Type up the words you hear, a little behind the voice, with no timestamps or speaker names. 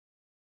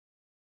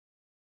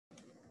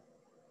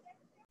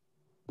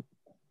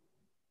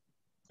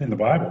In the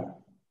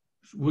Bible.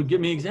 Would give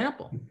me an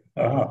example.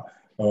 Oh,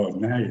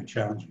 now you're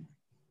challenging.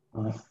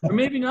 Or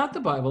maybe not the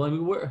Bible. I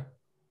mean, where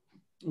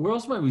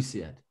else might we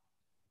see it?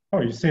 Oh,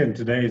 you see it in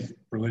today's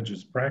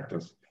religious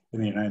practice in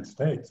the United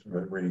States,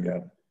 where you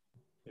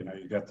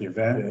got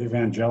the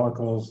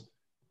evangelicals,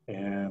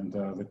 and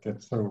that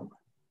get so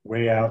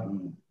way out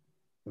in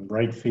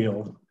right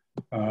field,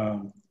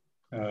 and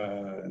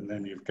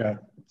then you've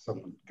got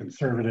some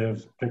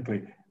conservatives,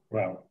 particularly,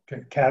 well,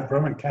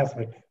 Roman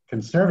Catholic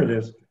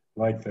conservatives,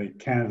 like the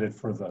candidate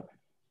for the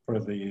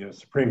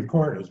Supreme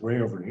Court is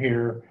way over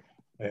here,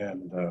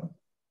 and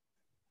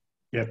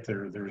yet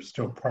they're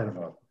still part of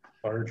a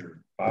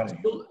larger body.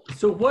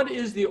 So what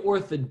is the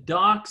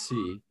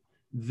orthodoxy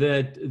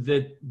that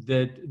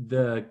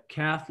the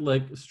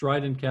Catholic,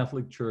 strident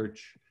Catholic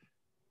Church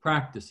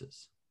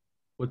practices?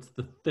 What's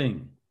the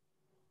thing?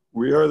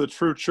 We are the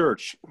true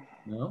church.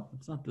 No,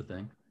 it's not the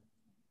thing.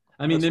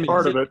 I mean, that's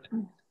part of it.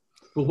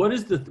 But what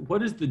is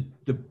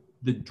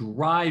the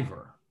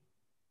driver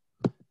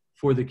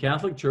for the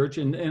Catholic Church,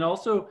 and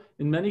also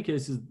in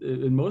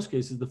most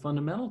cases, the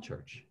fundamental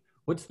church?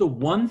 What's the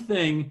one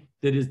thing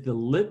that is the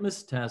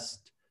litmus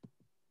test,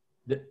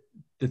 the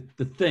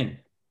thing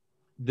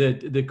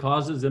that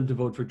causes them to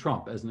vote for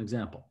Trump, as an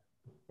example?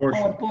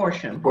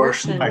 Abortion.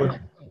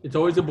 It's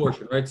always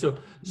abortion, right? So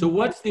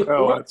what's the?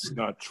 Well, that's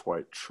not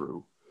quite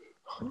true.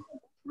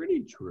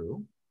 Pretty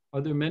true. Are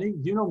there many?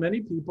 Do you know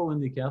many people in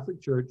the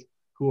Catholic Church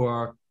who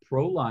are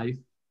pro-life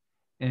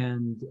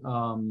and?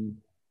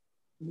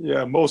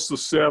 Yeah, most of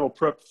the Seattle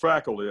Prep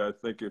faculty, I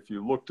think, if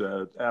you looked at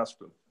it,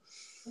 Aspen,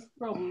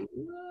 probably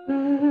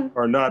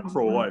are not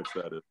pro-life.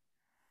 That is.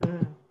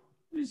 I'd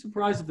be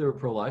surprised if they were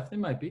pro-life. They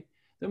might be.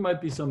 There might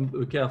be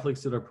some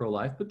Catholics that are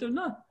pro-life, but they're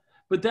not.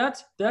 But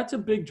that's a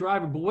big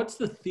driver. But what's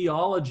the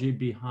theology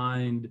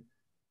behind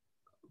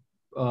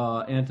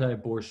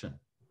anti-abortion?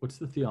 What's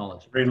the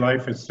theology? Every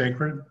life is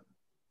sacred.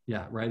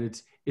 Yeah, right.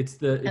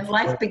 And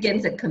life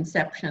begins at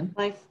conception.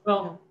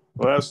 Well,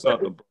 that's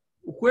not the.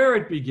 Where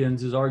it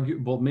begins is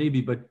arguable,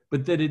 maybe, but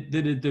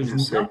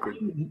there's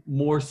nothing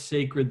more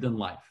sacred than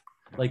life.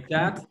 Like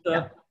that's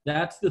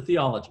the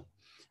theology.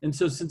 And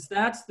so since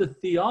that's the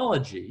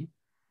theology,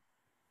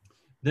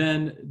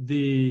 then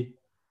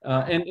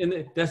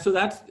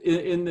that's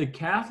in the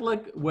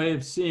Catholic way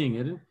of seeing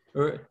it,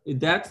 or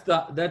that's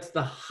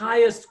the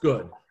highest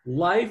good.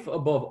 Life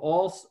above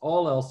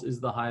all else is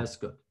the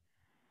highest good.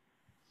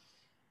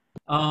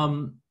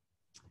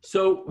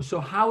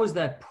 So how is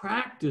that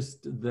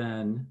practiced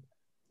then?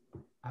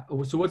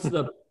 So what's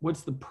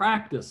the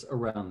practice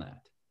around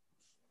that?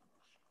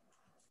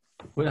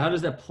 How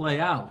does that play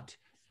out?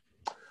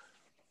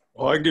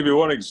 Well, I can give you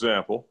one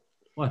example.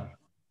 What?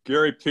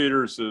 Gary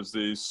Peters is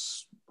the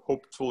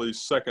hopefully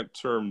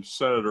second-term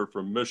senator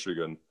from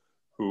Michigan,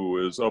 who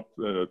is up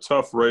in a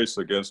tough race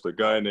against a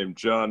guy named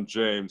John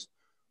James,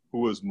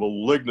 who is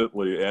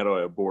malignantly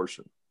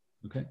anti-abortion,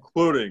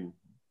 including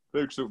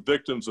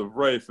victims of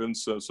rape,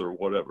 incest, or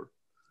whatever.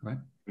 Right.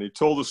 And he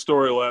told a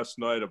story last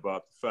night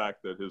about the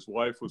fact that his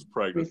wife was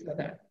pregnant. We saw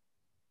that.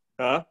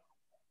 Huh?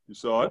 You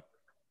saw it?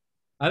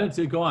 I didn't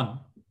see it. Go on.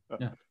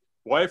 Yeah.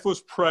 Wife was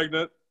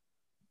pregnant.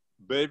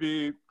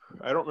 Baby,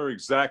 I don't remember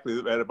exactly.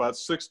 At about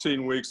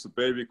 16 weeks, the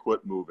baby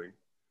quit moving.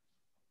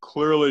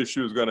 Clearly, she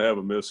was going to have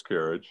a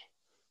miscarriage.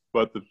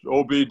 But the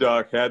OB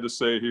doc had to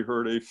say he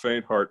heard a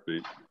faint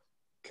heartbeat.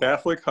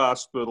 Catholic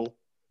hospital.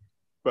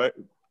 But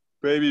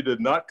baby did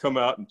not come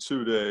out in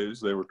 2 days.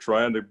 They were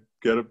trying to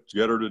get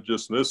her to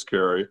just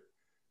miscarry.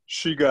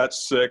 She got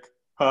sick.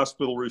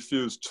 Hospital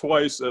refused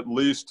twice at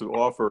least to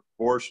offer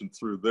abortion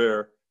through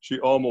there. She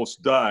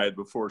almost died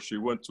before she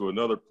went to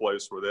another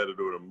place where they had to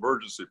do an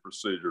emergency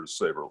procedure to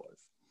save her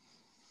life.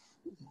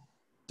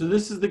 So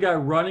this is the guy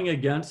running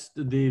against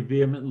the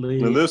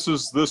vehemently. And this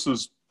is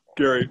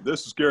Gary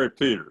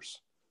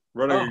Peters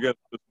running against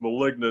this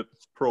malignant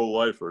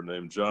pro-lifer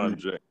named John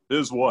James,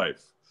 his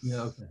wife.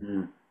 Yeah.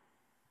 Okay.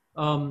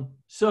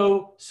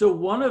 So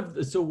one of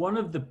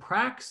the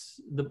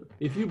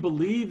if you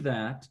believe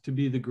that to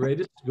be the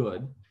greatest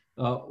good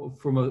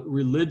from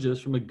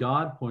a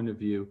God point of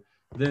view,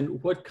 then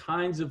what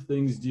kinds of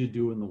things do you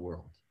do in the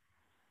world?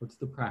 What's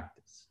the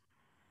practice?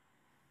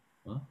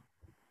 Huh?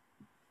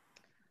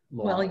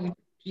 Well,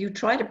 you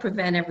try to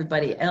prevent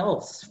everybody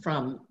else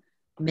from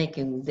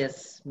making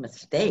this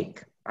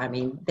mistake. I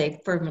mean, they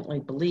fervently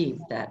believe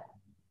that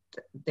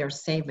they're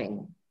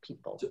saving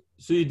people.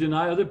 So you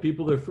deny other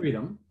people their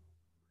freedom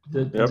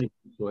to make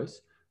a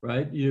choice,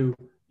 right? You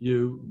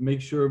make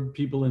sure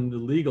people in the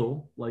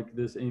legal, like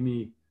this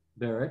Amy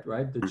Barrett,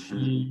 right? That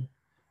she.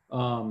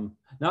 Now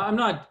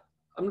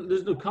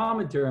there's no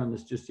commentary on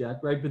this just yet,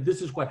 right? But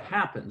this is what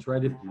happens,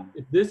 right? If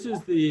this is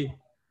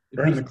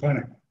burn the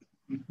clinic.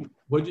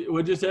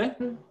 What'd you say?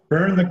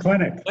 Burn the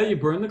clinic. Yeah, you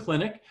burn the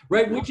clinic,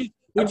 right?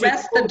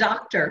 Arrest the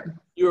doctor.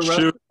 You arrest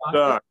the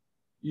doctor.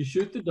 You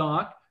shoot the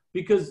doc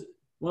because,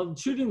 well,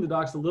 shooting the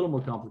doc's a little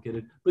more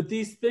complicated, but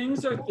these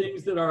things are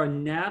things that are a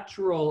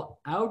natural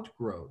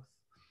outgrowth.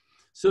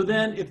 So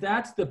then if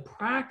that's the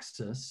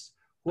praxis,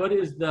 what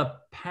is the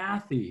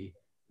pathy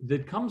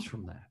that comes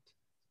from that?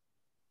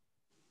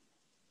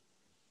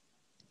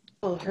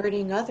 Well,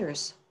 hurting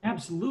others.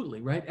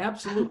 Absolutely, right?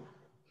 Absolutely.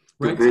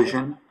 Right?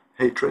 Division,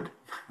 hatred.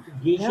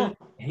 Division,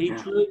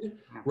 hatred,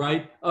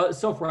 right?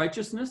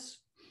 Self-righteousness.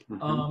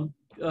 So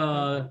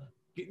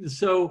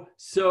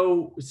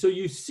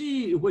you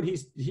see what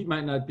he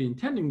might not be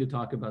intending to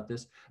talk about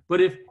this, but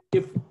if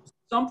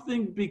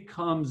something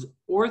becomes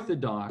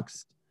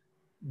orthodox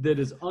that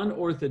is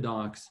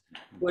unorthodox,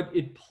 but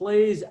it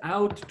plays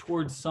out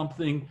towards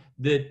something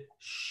that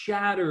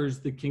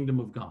shatters the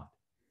kingdom of God.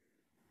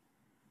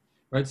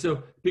 Right?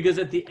 So, because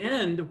at the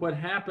end, what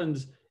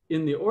happens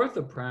in the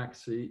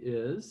orthopraxy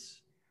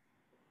is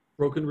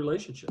broken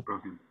relationship,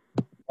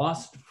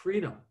 lost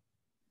freedom,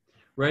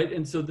 right?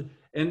 And so,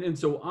 and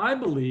so I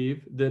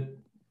believe that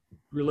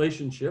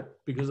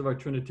relationship, because of our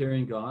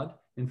Trinitarian God,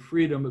 and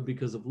freedom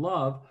because of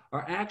love,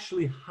 are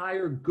actually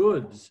higher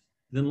goods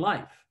than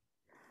life.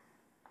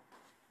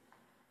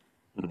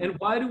 And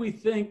why do we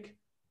think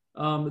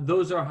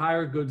those are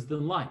higher goods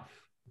than life?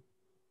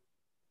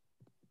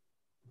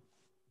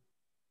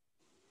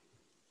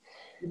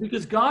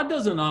 Because God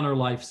doesn't honor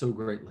life so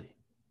greatly.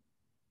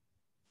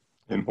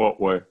 In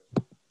what way?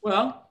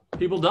 Well,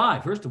 people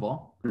die, first of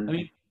all. I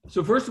mean,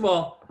 so first of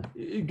all,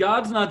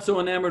 God's not so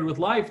enamored with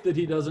life that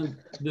he doesn't,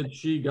 that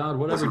she, God,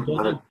 whatever,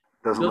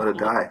 doesn't let it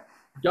die.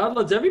 God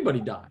lets everybody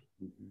die.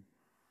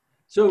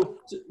 So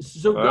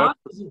God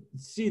doesn't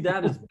see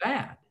that as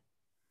bad.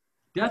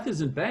 Death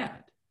isn't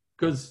bad,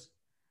 because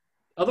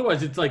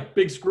otherwise it's like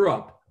big screw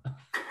up.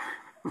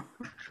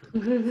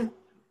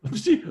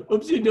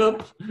 Oopsie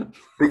doops.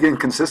 Big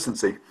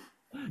inconsistency.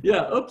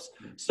 Yeah, oops.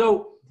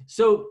 So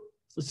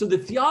the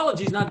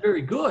theology is not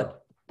very good.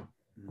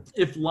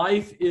 If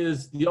life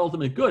is the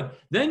ultimate good,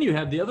 then you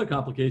have the other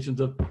complications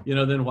of,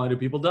 then why do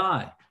people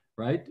die,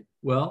 right?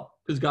 Well,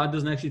 because God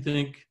doesn't actually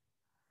think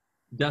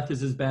death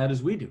is as bad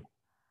as we do,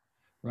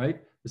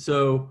 right?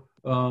 So,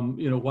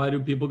 why do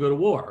people go to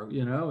war,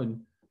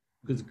 and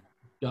because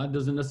God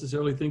doesn't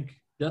necessarily think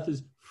death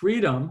is,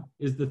 freedom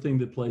is the thing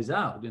that plays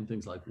out in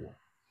things like war.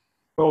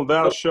 Well,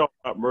 thou shalt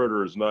not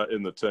murder is not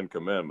in the Ten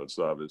Commandments,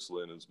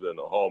 obviously, and it's been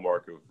a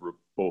hallmark of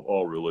both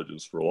all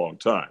religions for a long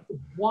time.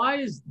 Why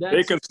is that?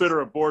 They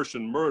consider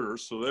abortion murder,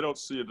 so they don't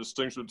see a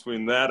distinction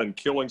between that and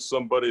killing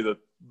somebody that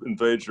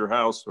invades your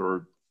house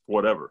or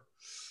whatever.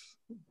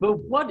 But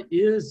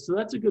so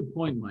that's a good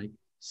point, Mike.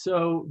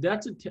 So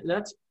that's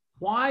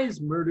why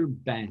is murder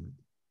bad?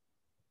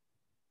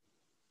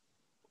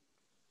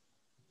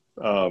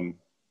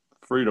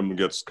 Freedom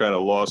gets kind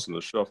of lost in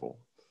the shuffle.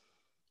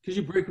 Because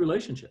you break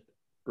relationship.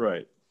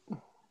 Right.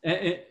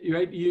 And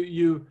right,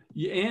 you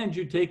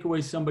take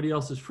away somebody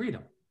else's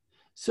freedom.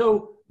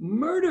 So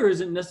murder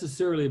isn't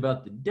necessarily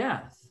about the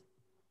death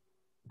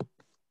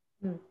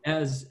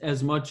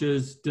as much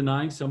as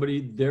denying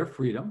somebody their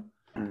freedom.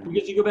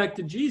 Because you go back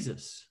to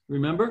Jesus,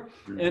 remember?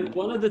 And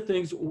one of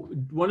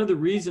the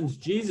reasons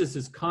Jesus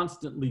is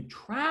constantly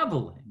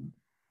traveling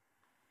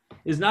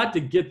is not to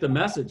get the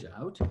message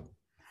out.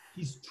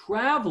 He's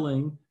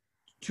traveling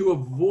to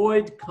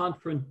avoid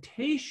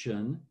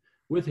confrontation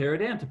with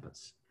Herod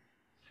Antipas,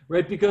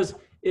 right? Because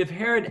if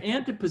Herod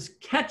Antipas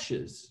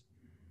catches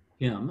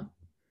him,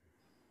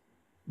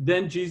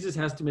 then Jesus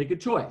has to make a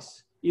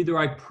choice. Either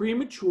I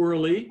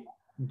prematurely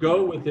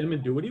go with him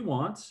and do what he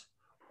wants,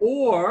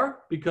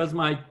 or because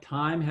my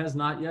time has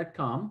not yet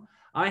come,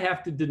 I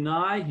have to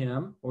deny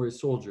him or his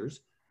soldiers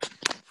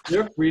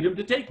their freedom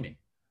to take me.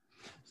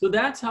 So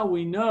that's how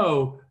we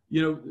know,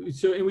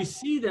 and we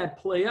see that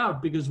play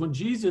out, because when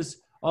Jesus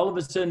all of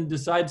a sudden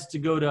decides to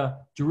go to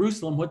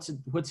Jerusalem,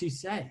 what's he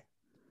say?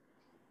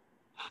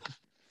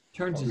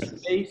 Turns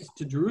his face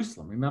to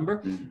Jerusalem,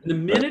 remember? The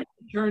minute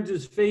he turns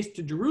his face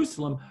to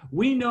Jerusalem,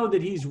 we know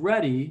that he's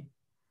ready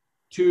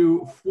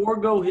to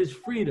forego his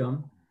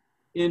freedom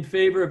in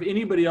favor of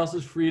anybody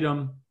else's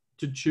freedom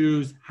to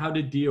choose how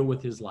to deal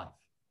with his life.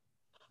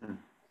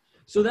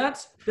 So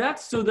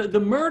so the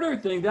murder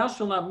thing, thou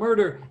shalt not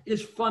murder,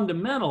 is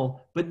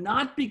fundamental, but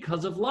not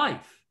because of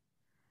life.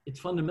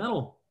 It's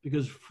fundamental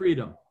because of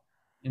freedom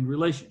and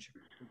relationship.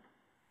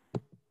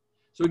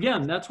 So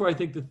again, that's where I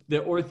think that the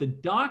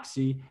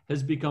orthodoxy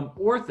has become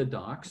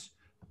orthodox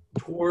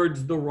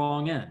towards the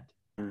wrong end,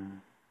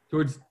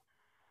 towards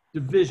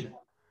division.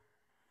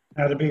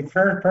 Now, to be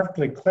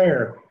perfectly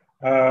clear,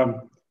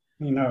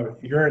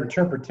 your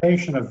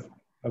interpretation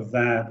of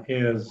that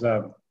is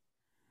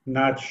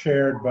not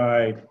shared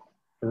by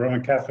the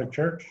Roman Catholic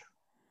Church?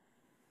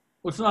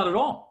 Well, it's not at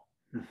all.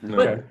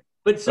 No.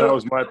 But so that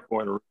was my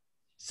point.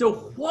 So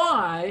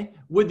why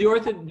would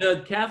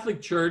the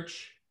Catholic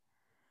Church,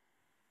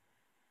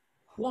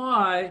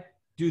 why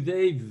do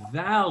they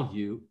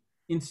value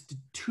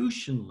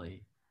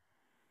institutionally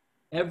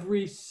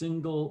every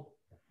single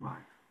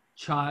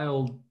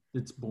child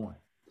that's born?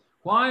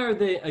 Why are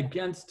they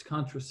against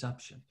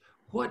contraception?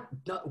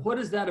 What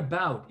is that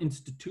about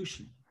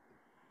institutionally?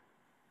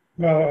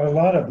 Well, a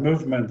lot of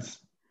movements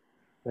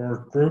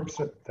or groups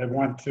that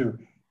want to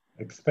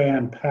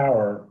expand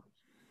power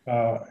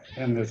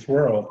in this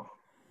world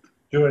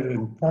do it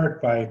in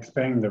part by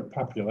expanding their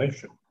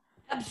population.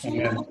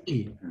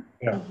 Absolutely.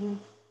 Yeah.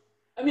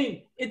 I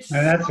mean, it's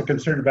And that's a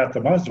concern about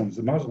the Muslims.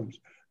 The Muslims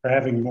are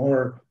having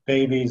more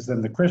babies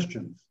than the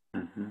Christians.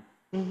 Mm-hmm.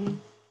 Mm-hmm.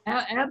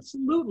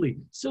 Absolutely.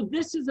 So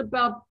this is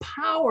about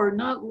power,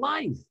 not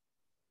life.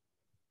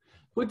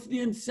 What's the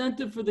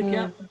incentive for the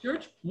Catholic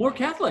Church? More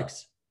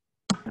Catholics.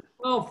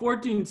 Well,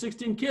 14,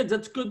 16 kids,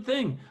 that's a good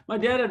thing. My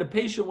dad had a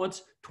patient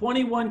once,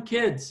 21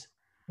 kids.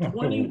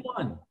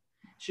 21.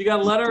 She got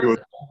a letter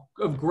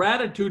of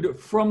gratitude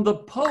from the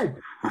Pope.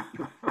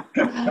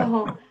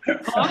 Oh.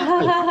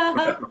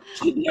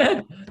 She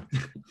did.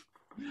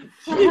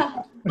 She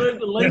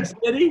lived in Lake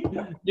City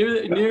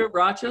near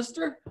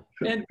Rochester,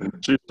 and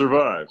She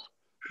survived.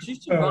 she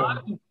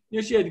survived. You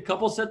know, she had a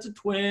couple sets of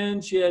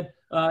twins. She had,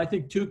 I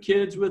think, 2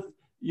 kids with,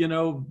 you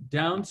know,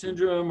 Down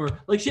syndrome, or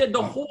like she had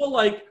the whole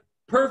like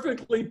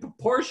perfectly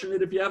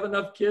proportionate. If you have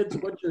enough kids,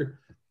 what you're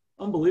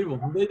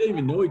unbelievable. They didn't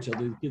even know each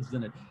other. The kids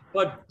didn't.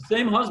 But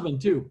same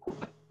husband too.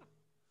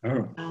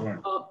 Oh,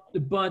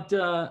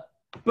 boy.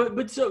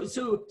 But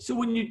so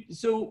when you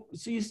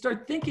you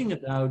start thinking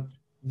about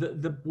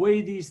the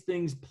way these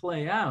things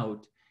play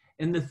out,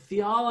 and the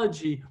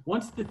theology,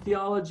 once the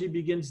theology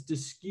begins to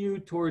skew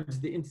towards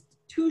the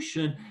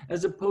institution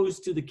as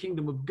opposed to the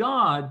kingdom of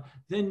God,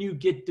 then you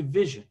get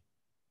division,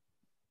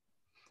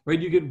 right?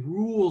 You get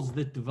rules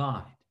that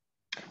divide.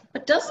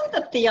 But doesn't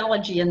the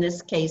theology in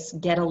this case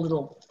get a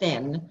little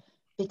thin?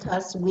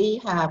 Because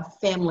we have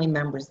family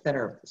members that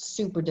are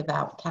super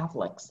devout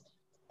Catholics,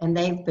 and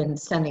they've been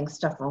sending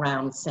stuff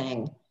around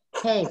saying,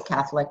 hey,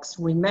 Catholics,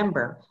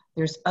 remember,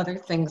 there's other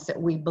things that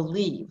we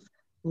believe,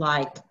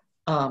 like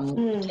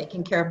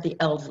taking care of the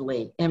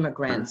elderly,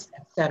 immigrants,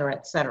 et cetera,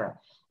 et cetera.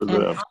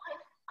 And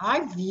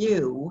I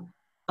view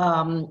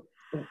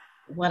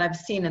what I've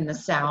seen in the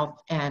South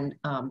and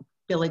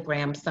Billy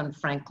Graham's son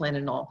Franklin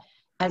and all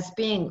as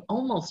being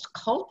almost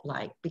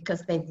cult-like,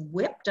 because they've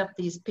whipped up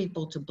these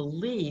people to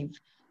believe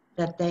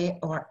that they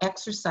are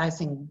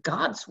exercising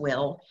God's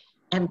will,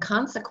 and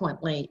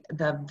consequently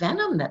the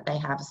venom that they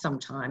have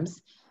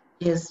sometimes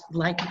is,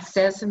 like it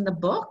says in the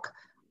book,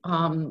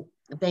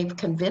 they've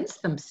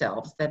convinced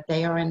themselves that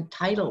they are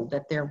entitled,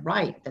 that they're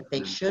right, that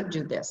they should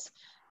do this,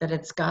 that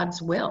it's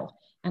God's will.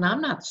 And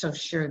I'm not so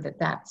sure that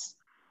that's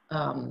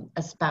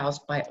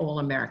espoused by all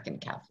American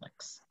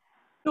Catholics.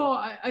 No,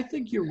 I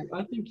think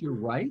you're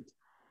right,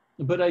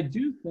 but I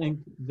do think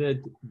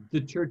that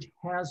the church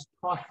has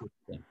taught this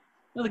thing.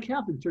 Now, the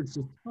Catholic Church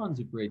does tons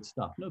of great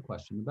stuff, no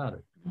question about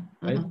it,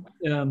 right?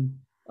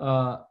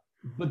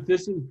 But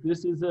this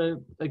is a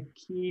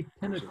key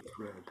pinnacle.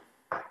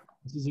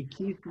 This is a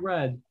key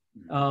thread,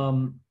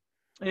 and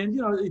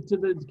you know, to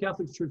the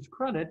Catholic Church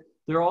credit,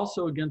 they're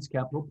also against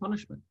capital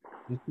punishment.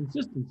 There's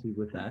consistency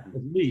with that,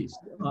 at least,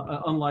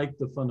 unlike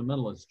the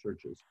fundamentalist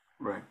churches,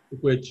 Right.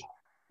 which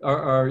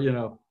are you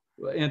know,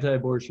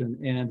 anti-abortion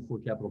and for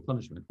capital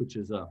punishment, which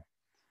is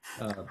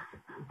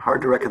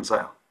Hard to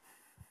reconcile.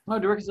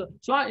 hard to reconcile.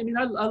 So I mean,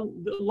 a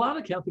lot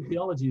of Catholic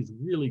theology is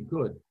really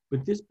good,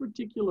 but this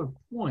particular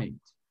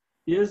point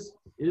is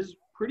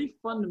pretty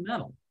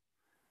fundamental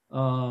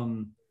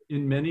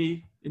in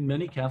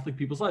many Catholic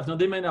people's lives. Now,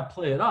 they may not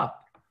play it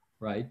up,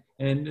 right?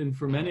 And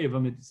for many of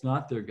them, it's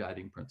not their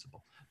guiding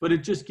principle. But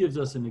it just gives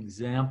us an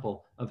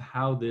example of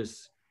how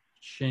this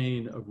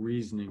chain of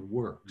reasoning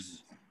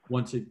works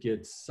once it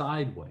gets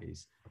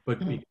sideways, but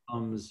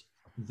becomes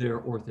their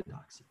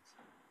orthodoxy.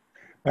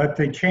 But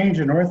the change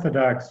in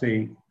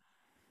orthodoxy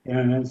in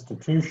an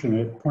institution,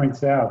 it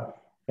points out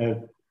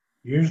that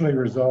usually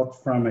results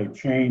from a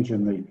change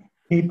in the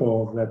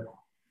people that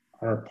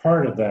are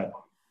part of that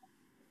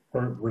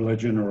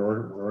religion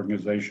or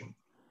organization.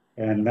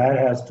 And that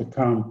has to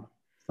come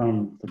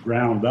from the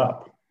ground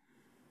up.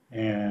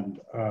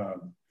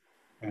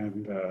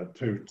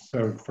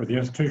 So for the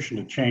institution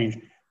to change,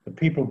 the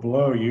people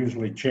below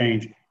usually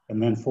change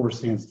and then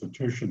force the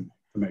institution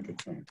to make a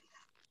change.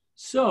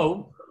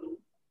 So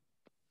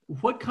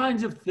what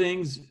kinds of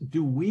things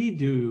do we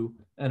do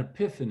at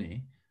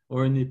Epiphany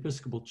or in the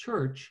Episcopal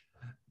Church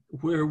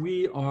where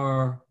we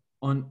are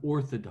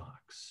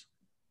unorthodox?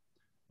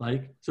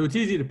 Like, so it's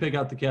easy to pick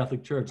out the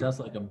Catholic Church. That's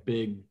like a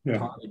big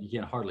target. You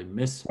can't hardly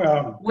miss.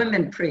 Well,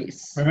 Women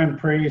priests. women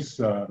priests.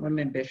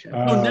 Women bishops.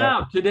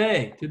 Now,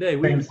 today.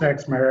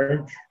 Same-sex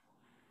marriage.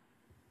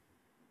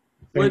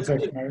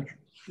 Same-sex marriage.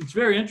 It's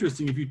very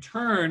interesting. If you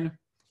turn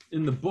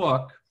in the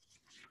book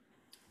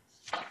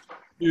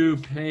to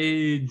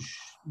page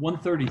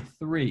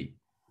 133.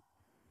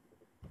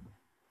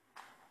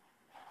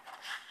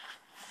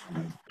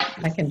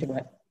 I can do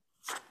it.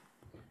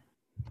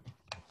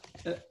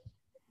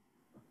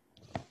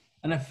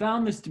 And I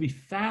found this to be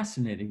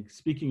fascinating,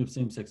 speaking of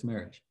same-sex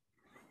marriage.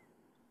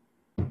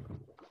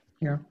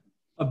 Yeah.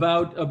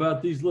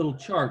 About these little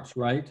charts,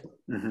 right?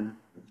 Mm-hmm.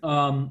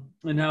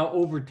 And how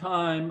over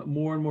time,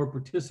 more and more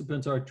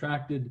participants are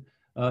attracted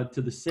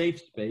to the safe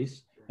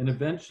space. And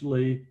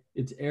eventually,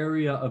 its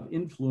area of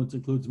influence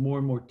includes more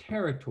and more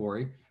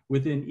territory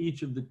within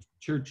each of the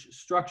church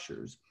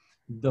structures.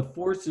 The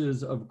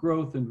forces of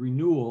growth and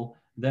renewal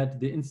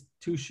that the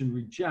institution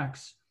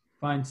rejects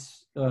find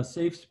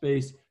safe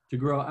space to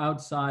grow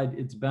outside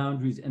its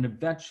boundaries and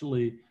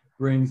eventually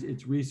brings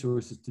its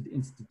resources to the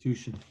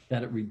institution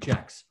that it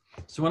rejects.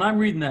 So when I'm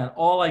reading that,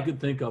 all I could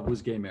think of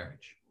was gay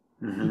marriage.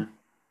 Mm-hmm.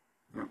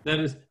 That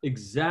is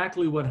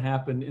exactly what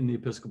happened in the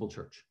Episcopal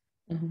Church.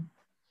 Mm-hmm.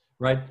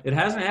 Right? It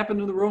hasn't happened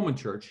in the Roman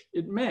Church.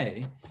 It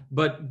may,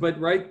 but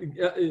right,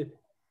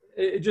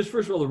 just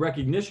first of all, the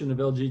recognition of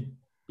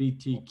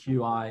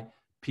LGBTQI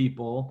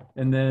people,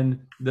 and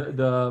then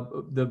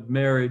the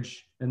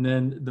marriage, and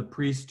then the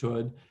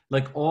priesthood,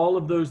 like all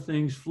of those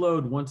things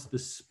flowed once the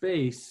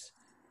space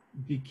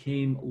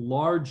became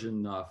large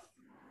enough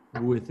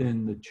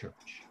within the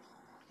church.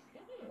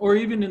 Or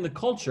even in the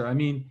culture. I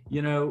mean,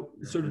 you know,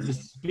 sort of the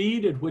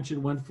speed at which it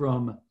went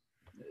from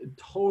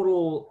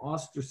total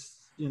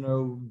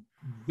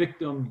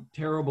victim,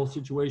 terrible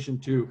situation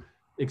to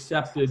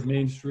accepted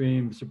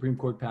mainstream Supreme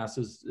Court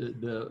passes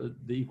the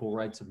equal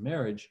rights of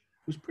marriage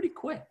was pretty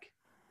quick,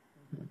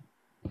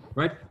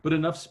 right? But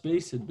enough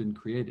space had been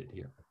created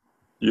here.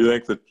 You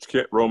think the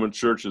Roman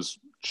Church is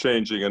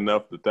changing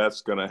enough that that's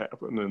going to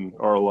happen in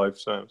our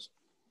lifetimes?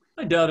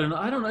 I doubt it.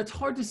 I don't know. It's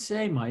hard to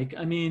say, Mike.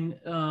 I mean,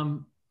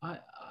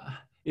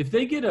 if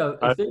they get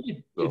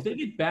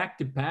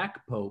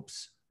back-to-back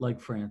popes like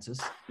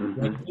Francis,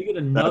 right? If they get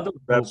another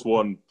that's pope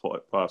one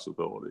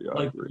possibility. I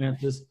like agree.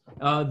 Francis,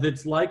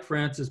 that's like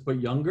Francis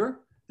but younger,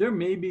 there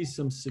may be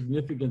some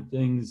significant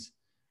things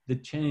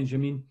that change. I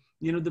mean,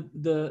 you know,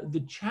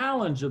 the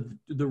challenge of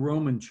the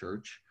Roman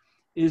Church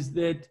is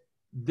that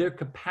their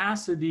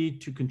capacity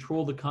to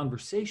control the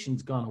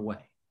conversation's gone away.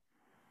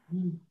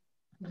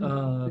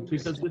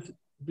 Because this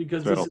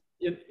is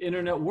an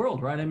internet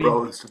world, right? I mean,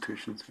 all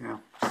institutions, yeah.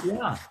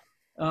 Yeah.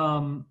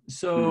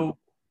 So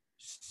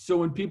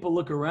when people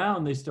look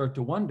around, they start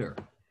to wonder.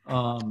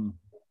 American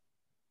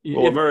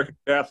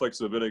Catholics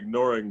have been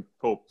ignoring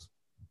Pope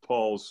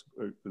Paul's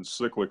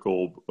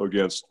encyclical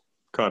against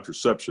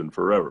contraception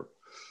forever.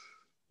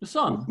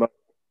 Some.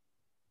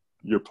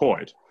 Your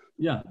point.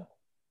 Yeah.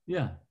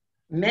 Yeah.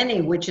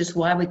 Many, which is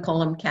why we call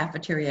them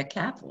cafeteria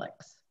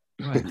Catholics.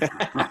 Right.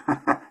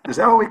 Is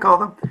that what we call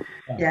them?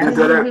 Yeah.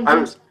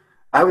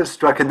 I was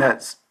struck in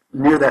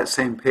near that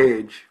same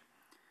page,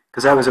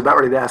 because I was about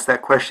ready to ask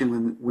that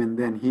question when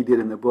then he did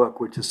in the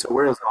book, which is, so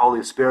where is the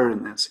Holy Spirit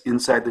in this,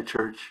 inside the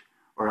church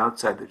or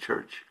outside the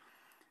church?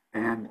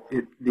 And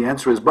the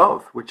answer is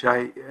both,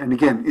 and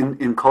again,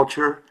 in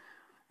culture,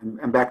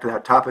 and back to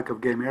that topic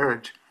of gay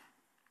marriage,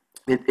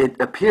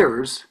 it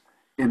appears,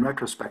 in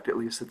retrospect at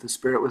least, that the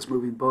Spirit was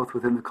moving both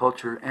within the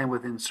culture and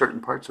within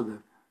certain parts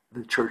of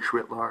the church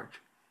writ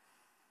large.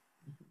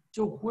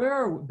 So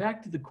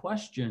back to the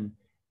question,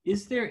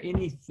 is there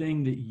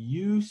anything that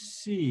you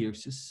see or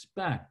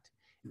suspect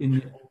in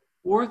the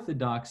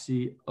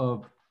orthodoxy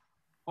of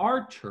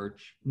our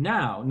church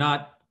now,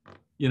 not,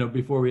 you know,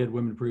 before we had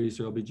women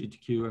priests or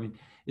LGBTQ? I mean,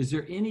 is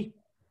there any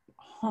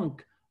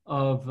hunk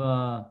of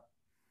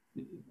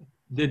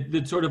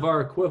that sort of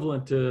our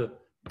equivalent to,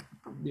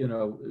 you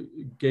know,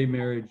 gay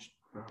marriage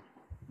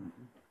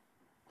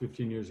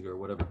 15 years ago or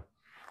whatever?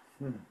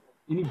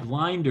 Any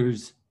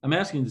blinders? I'm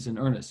asking this in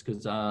earnest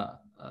because,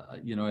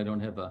 you know, I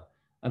don't have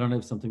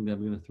something that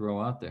I'm going to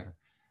throw out there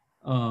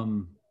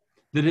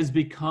that has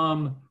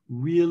become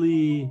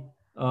really,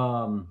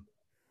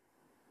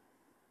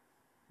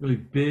 really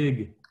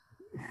big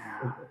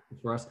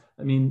for us.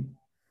 I mean,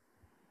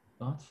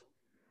 thoughts?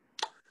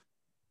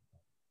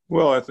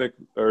 Well, I think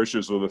our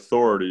issues with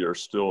authority are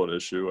still an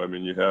issue. I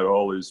mean, you had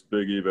all these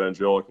big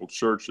evangelical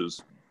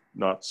churches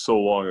not so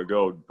long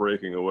ago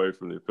breaking away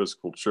from the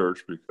Episcopal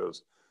Church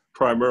because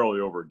primarily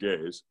over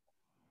gays,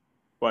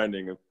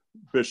 finding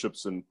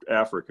bishops in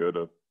Africa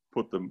to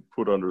put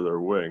under their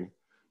wing.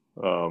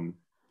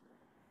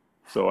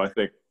 So I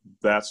think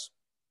that's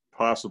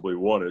possibly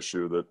one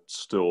issue that's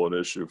still an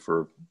issue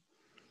for,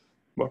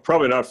 well,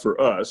 probably not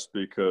for us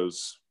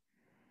because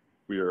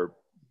we are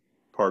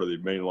part of the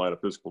mainline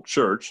Episcopal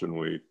Church and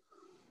we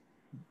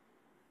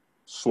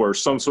swear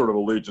some sort of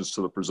allegiance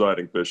to the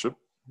presiding bishop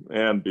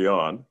and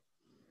beyond.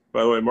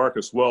 By the way,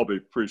 Marcus Welby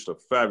preached a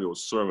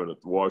fabulous sermon at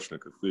the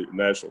Washington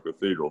National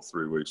Cathedral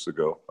 3 weeks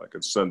ago. I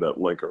can send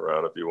that link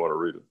around if you want to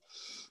read it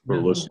or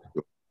listen to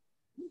it.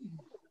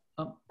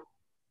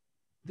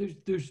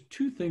 There's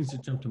two things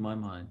that jump to my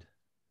mind,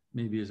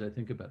 maybe as I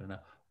think about it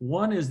now.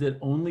 One is that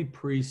only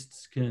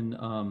priests can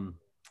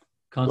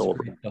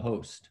consecrate the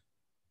host.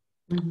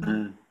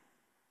 Mm-hmm.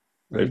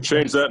 They've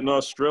changed that in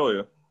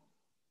Australia.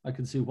 I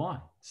can see why.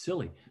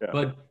 Silly, yeah.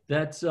 But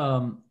that's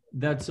one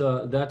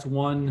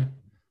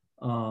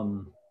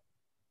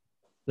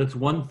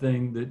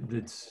thing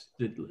that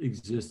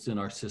exists in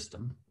our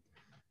system.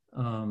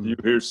 Do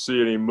you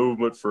see any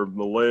movement from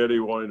the laity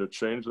wanting to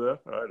change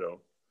that? I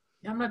don't.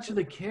 Yeah, I'm not sure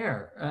they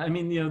care. I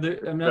mean, you know,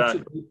 I'm not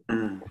sure.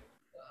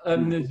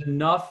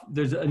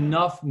 There's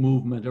enough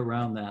movement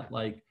around that.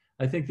 Like,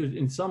 I think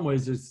in some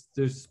ways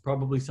there's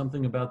probably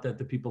something about that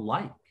people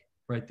like,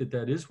 right?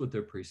 That is what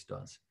their priest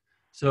does.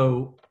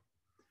 So,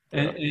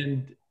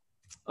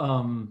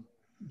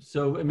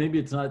 so maybe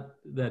it's not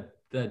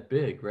that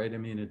big, right? I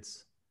mean,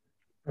 it's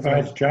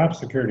provides job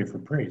security for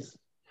priests.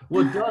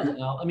 Well, it does,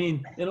 Al. I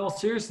mean, in all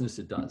seriousness,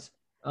 it does.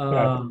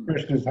 The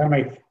question is, how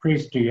many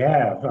priests do you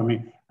have? I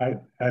mean,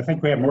 I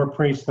think we have more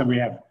priests than we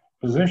have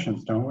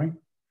physicians, don't we?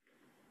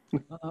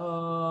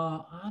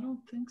 I don't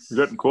think so.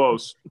 Getting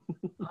close.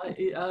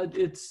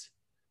 It's.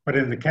 But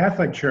in the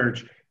Catholic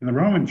Church, in the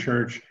Roman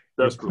Church,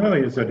 it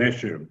clearly is an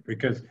issue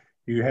because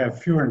you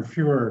have fewer and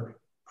fewer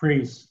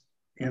priests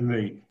in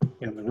the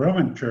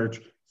Roman Church.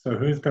 So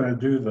who's going to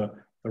do the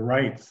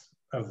rites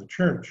of the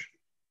church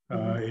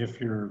if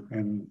you're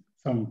in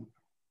some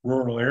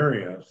rural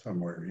area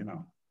somewhere, you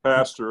know?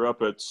 Pastor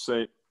up at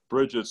St.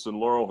 Bridget's in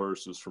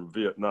Laurelhurst is from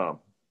Vietnam.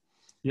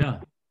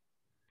 Yeah.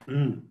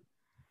 Mm.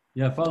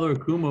 Yeah, Father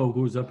Akumo,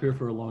 who was up here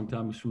for a long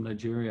time, is from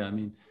Nigeria. I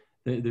mean,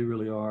 they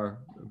really are.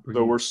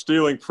 So we're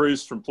stealing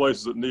priests from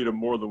places that need them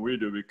more than we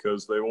do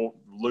because they won't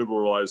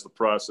liberalize the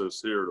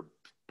process here to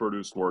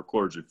produce more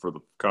clergy for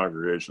the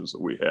congregations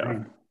that we have.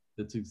 Right.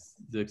 That's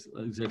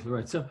exactly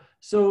right. So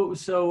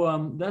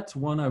that's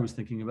one I was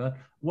thinking about.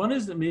 One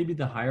is that maybe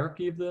the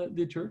hierarchy of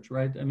the church,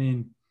 right? I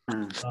mean,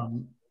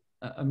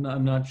 I'm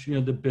not sure, you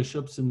know, the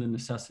bishops and the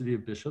necessity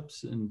of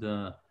bishops and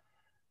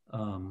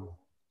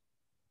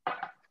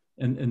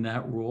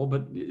that role,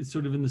 but it's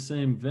sort of in the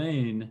same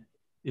vein.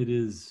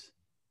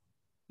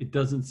 It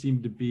doesn't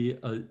seem to be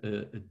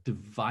a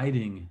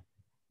dividing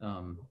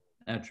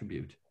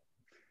attribute.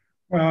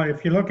 Well,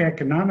 if you look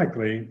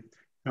economically,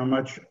 how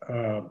much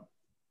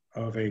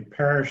of a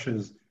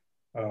parish's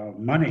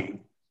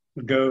money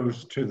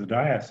goes to the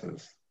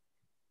diocese,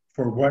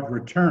 for what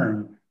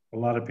return, a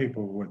lot of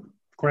people would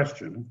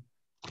question.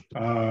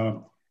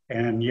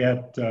 And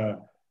yet,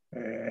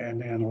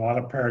 and a lot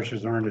of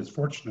parishes aren't as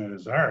fortunate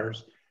as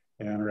ours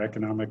and are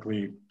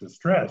economically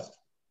distressed.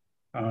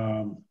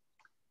 And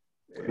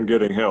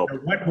getting help.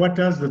 What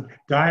does the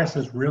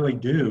diocese really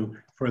do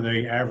for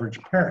the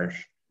average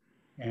parish?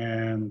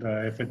 And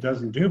if it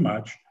doesn't do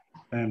much,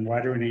 then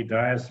why do we need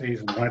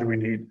dioceses and why do we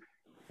need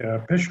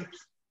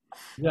bishops?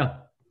 Yeah.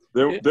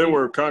 They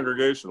were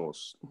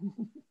Congregationalists.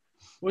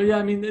 Well, yeah,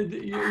 I mean,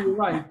 you're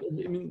right.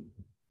 I mean,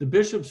 the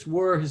bishops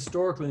were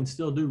historically and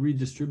still do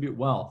redistribute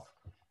wealth.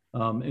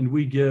 And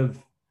we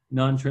give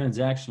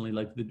non-transactionally,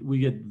 like we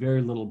get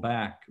very little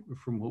back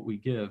from what we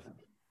give.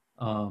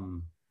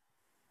 And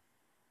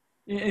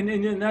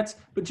that's,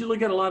 but you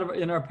look at a lot of,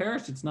 in our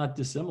parish, it's not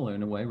dissimilar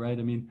in a way, right?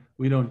 I mean,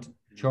 we don't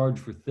charge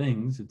for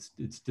things.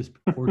 It's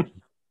disproportionate,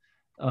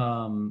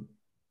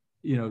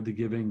 you know, the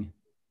giving.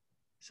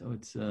 So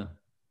it's,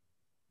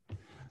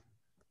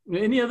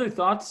 any other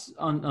thoughts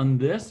on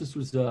this? This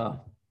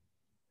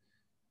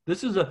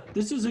is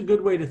a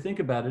good way to think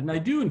about it. And I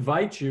do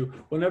invite you,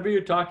 whenever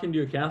you're talking to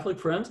your Catholic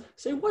friends,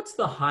 say, what's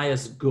the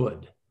highest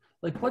good?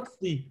 Like, what's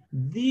the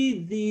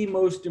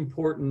most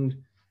important,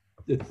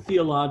 the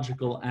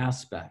theological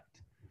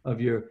aspect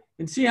of your,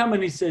 and see how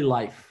many say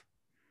life,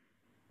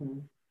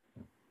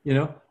 you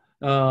know?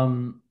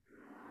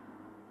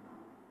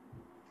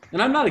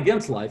 And I'm not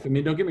against life. I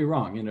mean, don't get me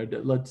wrong, you know,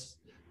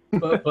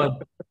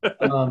 but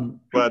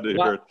Glad to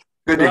hear it.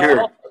 Good to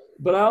hear.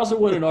 But I also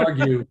wouldn't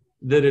argue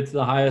that it's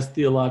the highest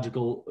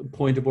theological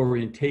point of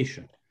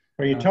orientation.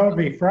 Well, you told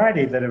me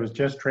Friday that it was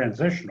just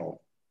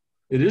transitional.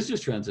 It is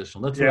just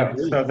transitional. That's Yeah, what I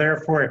believe. so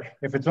therefore,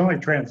 if it's only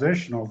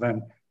transitional,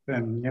 then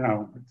you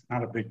know, it's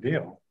not a big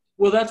deal.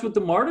 Well, that's what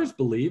the martyrs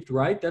believed,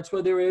 right? That's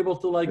why they were able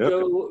to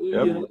go, you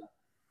know,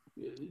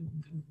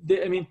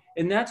 I mean,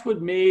 and that's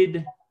what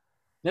made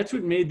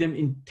them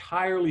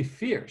entirely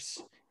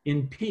fierce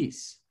in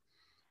peace,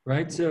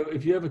 right? So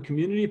if you have a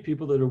community of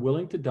people that are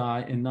willing to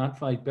die and not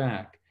fight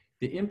back,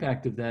 the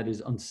impact of that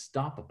is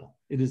unstoppable.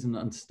 It is an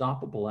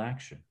unstoppable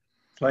action.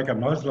 It's like a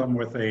Muslim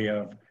with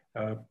a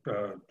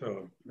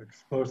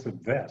explosive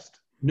vest.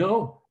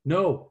 No,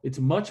 it's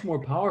much more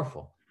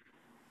powerful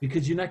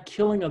because you're not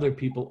killing other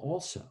people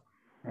also.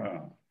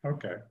 Oh,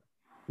 okay.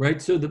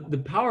 Right? So the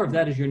power of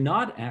that is you're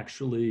not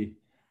actually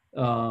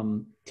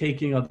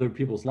taking other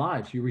people's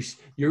lives.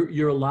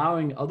 You're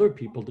allowing other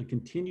people to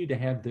continue to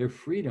have their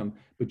freedom,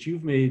 but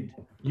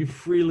you've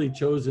freely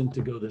chosen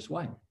to go this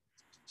way.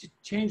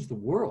 Change the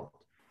world.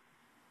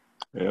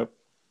 Yep.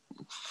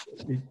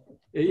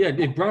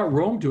 It brought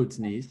Rome to its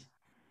knees.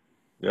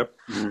 Yep.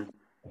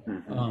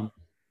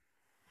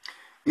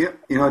 Yeah,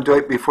 you know,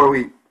 Dwight, before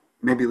we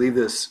maybe leave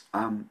this,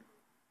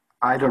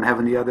 I don't have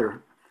any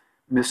other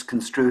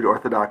misconstrued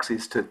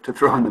orthodoxies to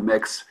throw in the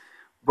mix.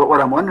 But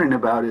what I'm wondering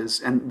about is,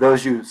 and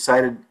those you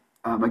cited,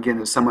 again,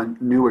 as someone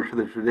newer to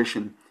the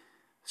tradition,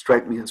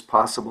 strike me as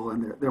possible,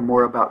 and they're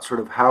more about sort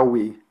of how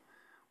we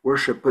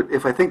worship. But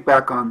if I think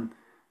back on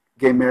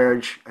gay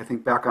marriage, I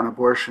think back on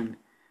abortion,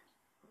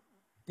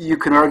 you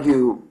can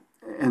argue,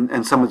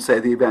 and some would say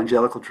the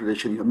evangelical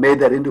tradition, you know, made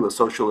that into a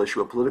social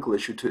issue, a political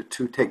issue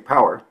to take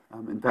power.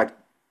 In fact,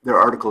 there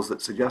are articles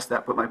that suggest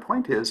that. But my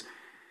point is,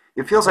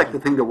 it feels like the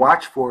thing to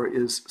watch for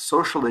is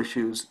social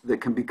issues that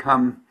can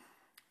become,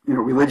 you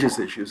know, religious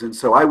issues. And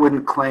so I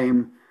wouldn't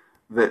claim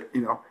that,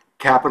 you know,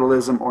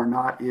 capitalism or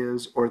not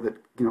is, or that,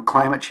 you know,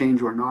 climate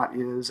change or not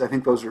is. I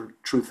think those are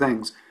true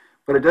things.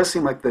 But it does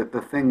seem like the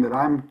thing that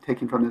I'm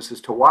taking from this is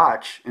to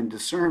watch and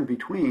discern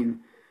between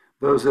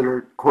those that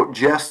are, quote,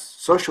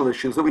 just social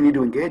issues that we need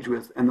to engage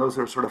with, and those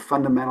that are sort of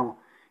fundamental,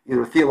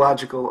 either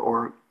theological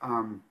or,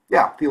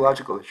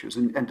 theological issues,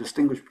 and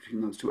distinguish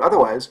between those two.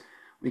 Otherwise,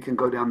 we can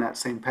go down that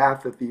same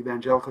path that the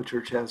evangelical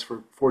church has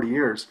for 40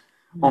 years,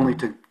 only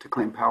to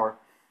claim power.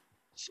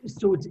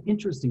 So it's an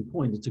interesting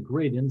point. It's a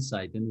great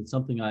insight, and it's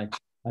something I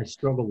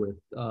struggle with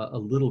a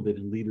little bit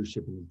in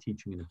leadership and in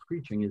teaching and in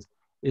preaching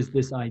is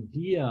this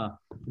idea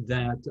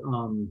that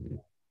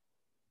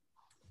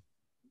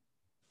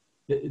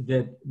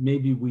that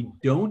maybe we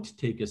don't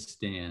take a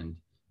stand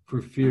for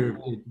fear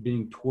of it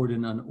being toward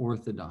an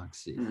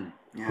unorthodoxy,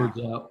 towards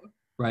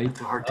right?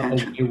 It's a hard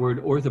tension. A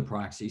word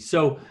orthopraxy.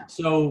 So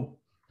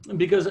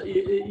because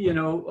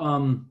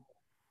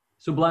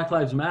so Black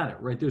Lives Matter,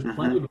 right? There's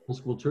plenty of old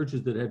school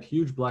churches that have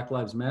huge Black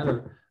Lives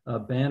Matter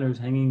banners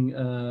hanging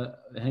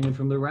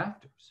from the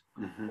rafters,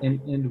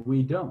 and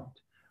we don't,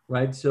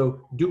 right?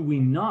 So do we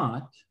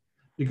not,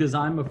 because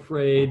I'm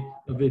afraid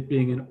of it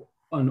being an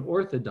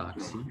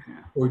unorthodoxy,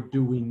 or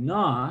do we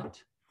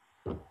not,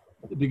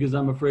 because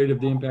I'm afraid of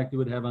the impact it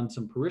would have on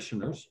some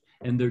parishioners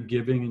and their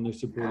giving and their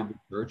support of the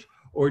church,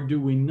 or do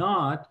we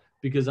not,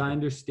 because I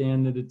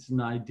understand that it's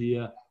an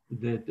idea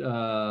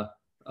that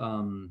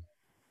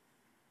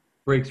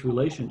breaks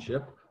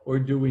relationship, or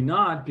do we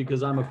not,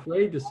 because I'm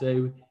afraid to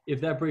say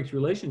if that breaks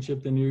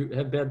relationship, then you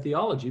have bad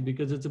theology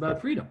because it's about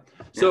freedom.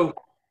 So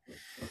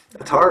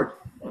it's hard.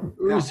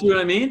 You see what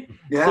I mean?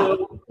 Yeah.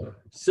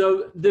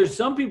 So there's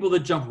some people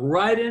that jump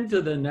right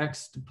into the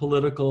next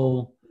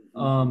political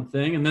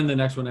thing, and then the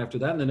next one after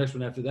that, and the next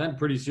one after that, and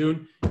pretty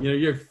soon,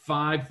 you're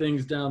 5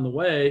 things down the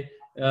way,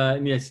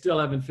 and you still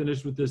haven't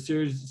finished with the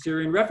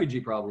Syrian refugee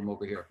problem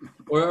over here,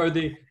 or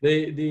the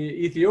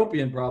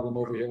Ethiopian problem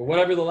over here, or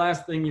whatever the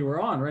last thing you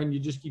were on, right? And you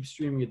just keep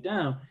streaming it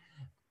down.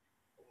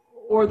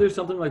 Or there's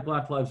something like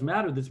Black Lives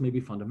Matter that's maybe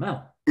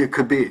fundamental. It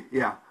could be,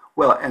 yeah.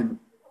 Well, and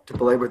to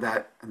belabor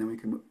that, and then we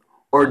can move.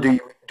 Or do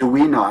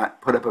we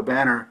not put up a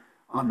banner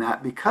on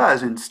that,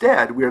 because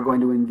instead we are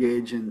going to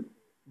engage in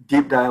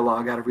deep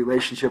dialogue out of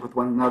relationship with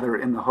one another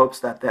in the hopes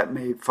that that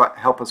may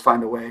help us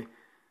find a way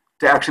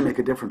to actually make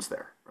a difference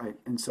there, right?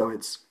 And so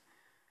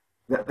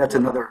that's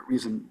another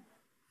reason.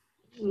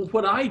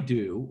 What I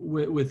do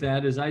with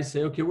that is I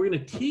say, okay, we're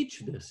going to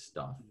teach this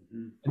stuff,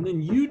 and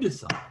then you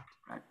decide.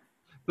 Right.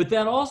 But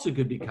that also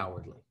could be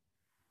cowardly.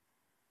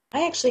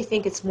 I actually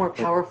think it's more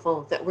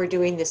powerful that we're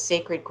doing this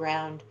sacred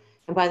ground.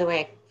 And by the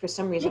way, for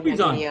some reason, my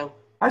video.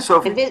 Hi,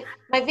 Sophie.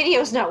 My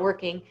video is not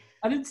working.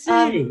 I didn't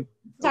see you.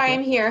 Sorry,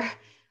 I'm here.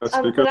 That's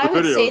What I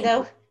would say,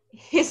 though,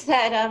 is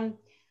that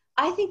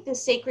I think the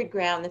sacred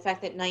ground, the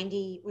fact that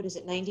 90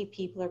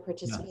 people are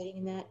participating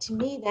in that, to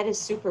me, that is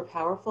super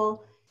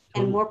powerful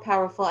and more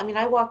powerful. I mean,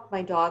 I walk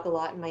my dog a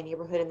lot in my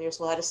neighborhood, and there's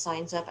a lot of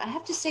signs up. I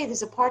have to say,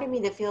 there's a part of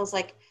me that feels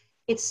like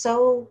it's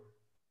so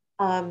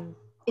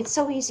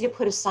easy to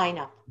put a sign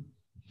up.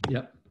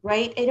 Yep.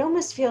 Right? It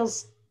almost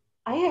feels,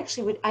 I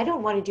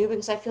don't want to do it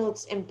because I feel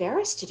it's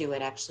embarrassed to do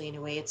it, actually, in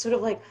a way. It's sort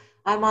of like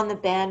I'm on the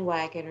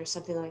bandwagon or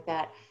something like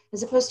that,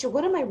 as opposed to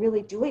what am I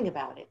really doing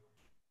about it?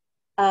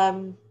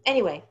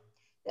 Anyway,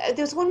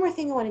 there's one more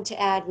thing I wanted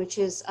to add, which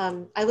is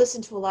I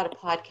listen to a lot of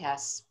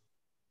podcasts,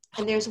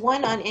 and there's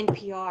one on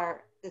NPR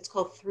that's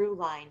called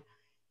Throughline,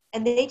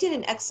 and they did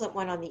an excellent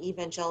one on the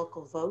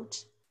evangelical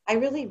vote. I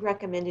really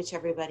recommend it to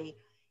everybody.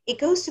 It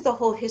goes through the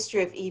whole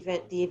history of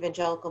the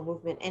evangelical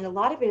movement, and a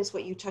lot of it is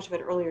what you talked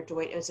about earlier,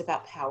 Dwight. It was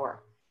about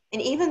power,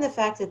 and even the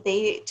fact that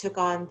they took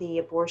on the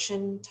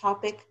abortion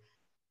topic.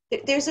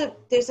 There's a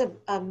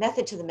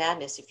method to the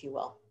madness, if you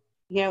will.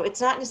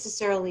 It's not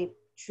necessarily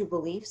true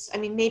beliefs. I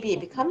mean, maybe it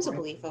becomes a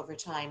belief over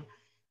time,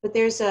 but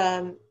there's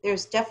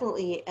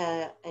definitely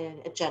an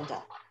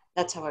agenda.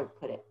 That's how I would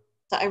put it.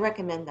 So I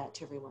recommend that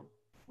to everyone.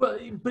 Well,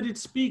 but it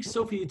speaks,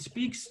 Sophie, it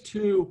speaks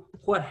to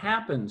what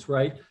happens,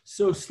 right?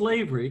 So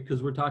slavery,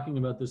 because we're talking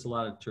about this a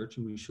lot at church,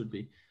 and we should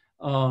be,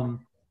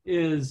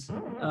 there's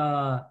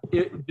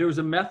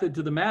a method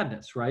to the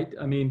madness, right?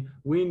 I mean,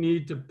 we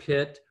need to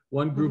pit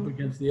one group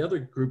against the other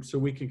group so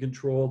we can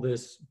control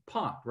this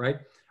pot, right?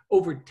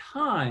 Over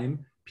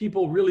time,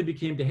 people really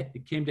came to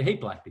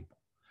hate Black people,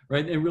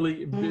 right? And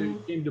really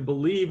came to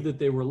believe that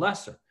they were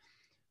lesser.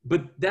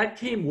 But that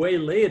came way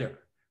later,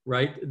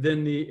 right,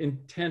 than the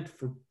intent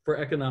for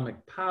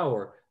economic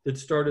power that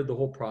started the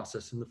whole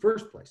process in the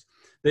first place.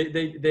 They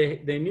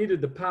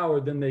needed the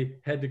power, then they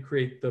had to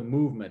create the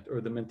movement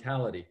or the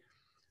mentality.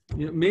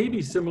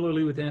 Maybe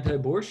similarly with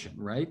anti-abortion,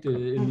 right,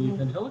 in the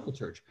evangelical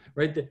church,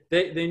 right?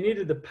 They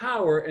needed the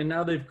power, and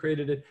now they've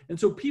created it. And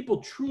so people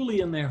truly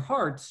in their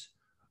hearts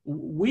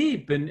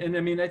weep. And I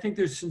mean, I think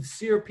there's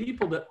sincere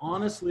people that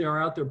honestly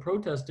are out there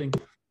protesting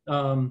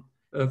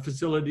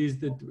facilities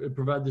that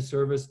provide the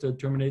service to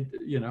terminate,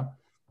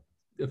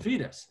 the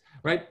fetus,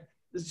 right?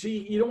 So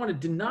you don't want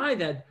to deny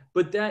that,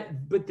 but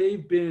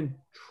they've been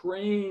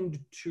trained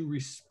to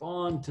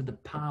respond to the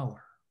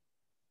power.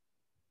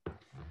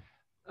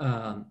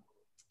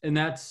 And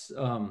that's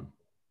how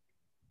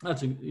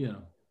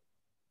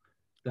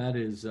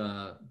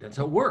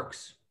it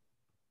works.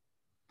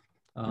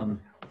 And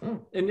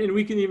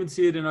we can even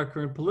see it in our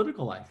current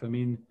political life. I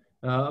mean,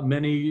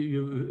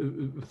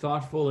 Many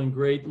thoughtful and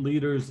great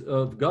leaders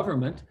of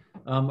government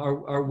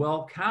are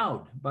well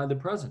cowed by the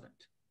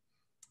president,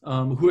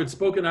 who had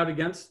spoken out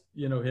against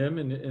him,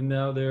 and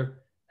now they're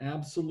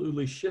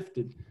absolutely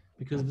shifted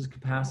because of his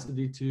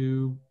capacity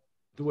to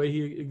the way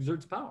he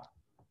exerts power.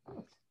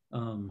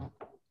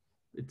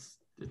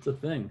 It's a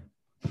thing.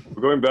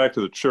 We're going back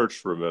to the church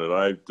for a minute.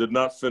 I did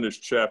not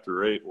finish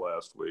chapter 8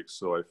 last week,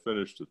 so I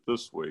finished it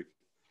this week.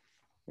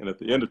 And at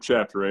the end of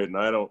chapter 8, and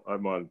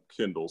I'm on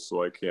Kindle,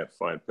 so I can't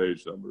find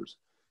page numbers.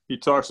 He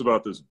talks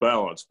about this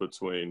balance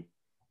between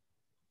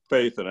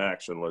faith and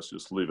action. Let's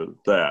just leave it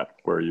at that,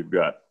 where you've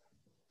got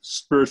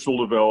spiritual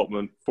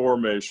development,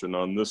 formation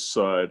on this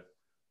side,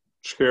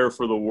 care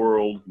for the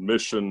world,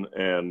 mission,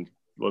 and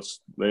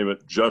let's name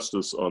it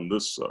justice on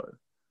this side.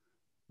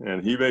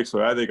 And he makes,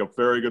 I think, a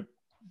very good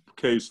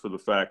case for the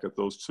fact that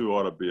those two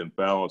ought to be in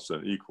balance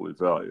and equally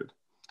valued.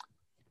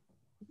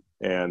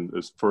 And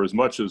for as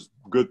much as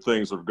good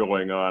things are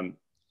going on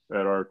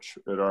at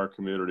our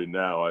community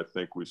now, I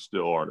think we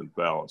still aren't in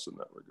balance in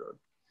that regard.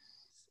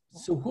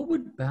 So what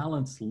would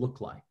balance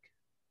look like?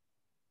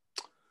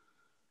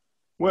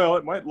 Well,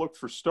 it might look,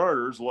 for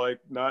starters, like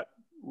I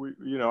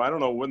don't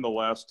know when the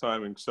last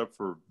time, except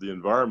for the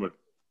environment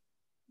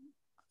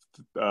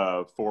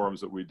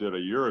forums that we did a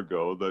year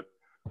ago, that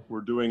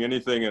we're doing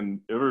anything in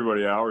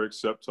Everybody Hour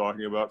except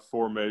talking about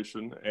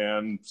formation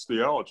and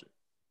theology.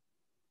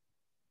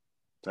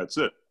 That's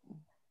it.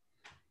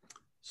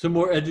 Some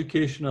more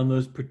education on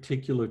those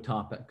particular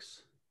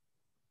topics.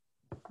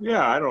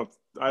 Yeah, I don't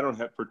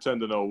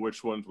pretend to know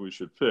which ones we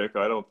should pick.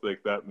 I don't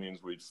think that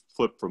means we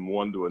flip from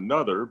one to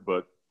another,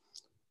 but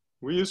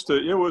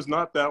it was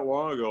not that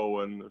long ago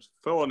when there's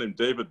a fellow named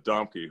David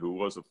Domke, who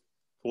was a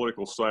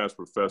political science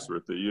professor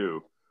at the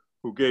U,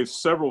 who gave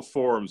several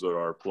forums at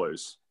our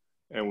place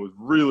and was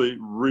really,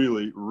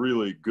 really,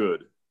 really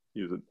good.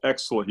 He's an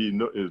excellent, he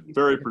is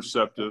very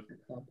perceptive,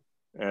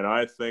 and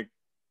I think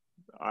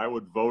I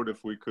would vote,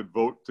 if we could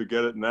vote to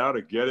get it now,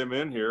 to get him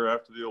in here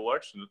after the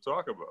election to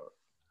talk about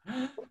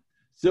it.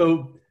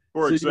 So,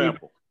 for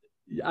example,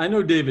 I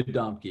know David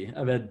Domke.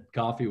 I've had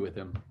coffee with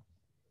him.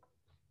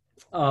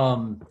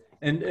 And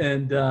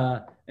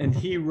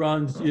he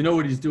runs, you know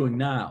what he's doing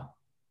now?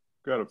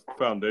 Got a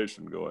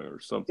foundation going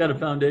or something. Got a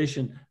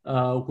foundation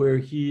where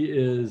he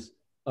is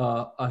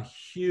a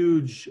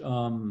huge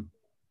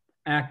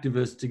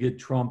activist to get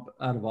Trump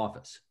out of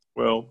office.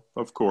 Well,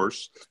 of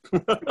course.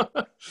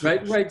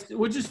 right,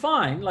 which is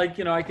fine. Like,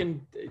 hard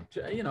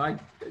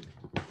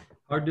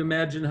to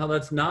imagine how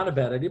that's not a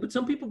bad idea, but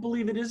some people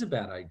believe it is a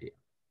bad idea.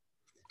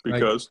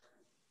 Because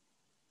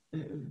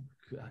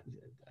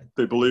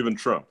they believe in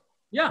Trump.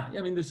 Yeah,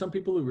 I mean, there's some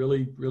people who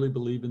really, really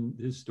believe in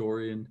his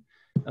story, and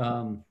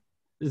some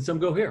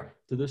go here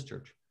to this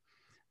church.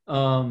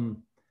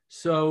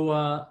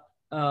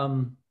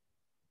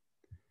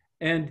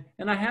 And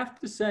I have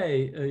to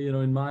say,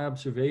 in my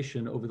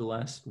observation over the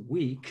last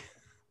week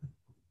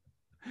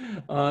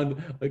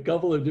on a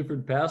couple of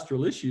different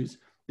pastoral issues,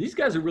 these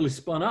guys are really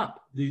spun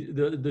up.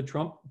 The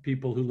Trump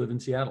people who live in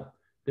Seattle,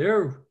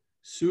 they're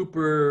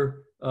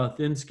super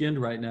thin-skinned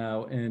right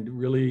now and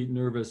really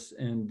nervous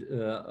and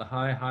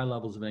high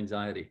levels of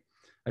anxiety.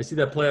 I see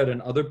that play out in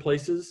other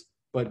places,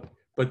 but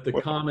the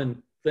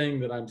common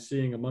thing that I'm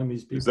seeing among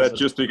these people. Is that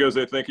just because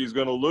they think he's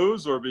going to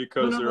lose, or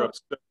because they're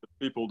upset that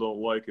people don't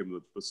like him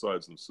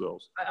besides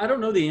themselves? I don't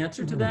know the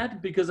answer to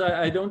that, because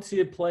I don't see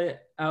it play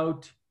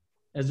out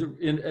as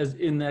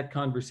in that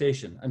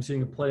conversation. I'm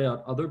seeing it play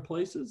out other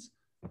places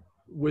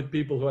with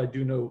people who I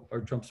do know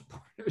are Trump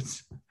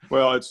supporters.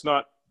 Well, it's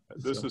not.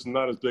 This is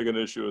not as big an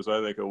issue as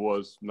I think it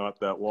was not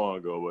that long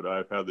ago, but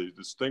I've had the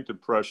distinct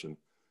impression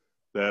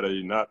that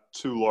a not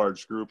too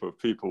large group of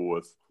people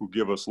who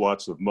give us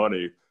lots of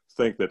money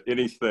think that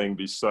anything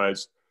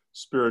besides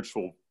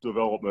spiritual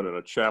development and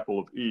a chapel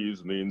of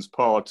ease means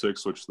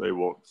politics, which they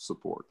won't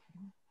support.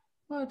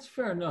 Well, that's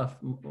fair enough.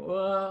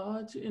 Well,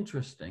 that's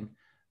interesting.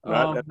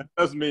 That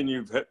doesn't mean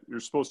you're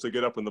supposed to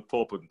get up in the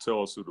pulpit and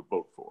tell us who to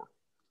vote for.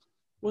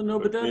 Well, no,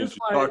 but that is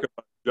why. Talk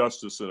about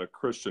justice in a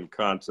Christian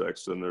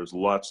context, and there's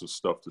lots of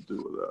stuff to do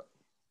with that.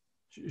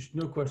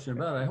 No question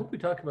about it. I hope we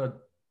talk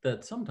about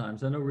that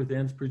sometimes. I know Ruth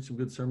Ann's preached some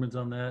good sermons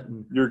on that,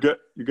 and you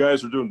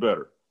guys are doing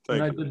better. Thank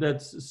you. I did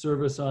that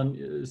series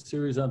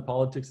on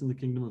politics in the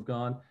kingdom of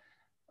God.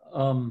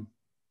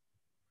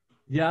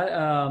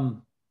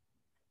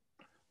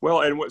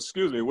 Well, and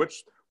excuse me,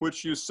 which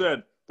you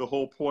said the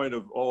whole point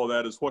of all of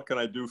that is, what can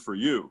I do for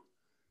you?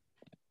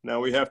 Now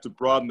we have to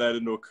broaden that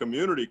into a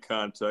community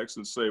context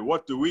and say,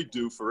 what do we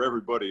do for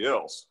everybody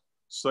else?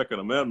 Second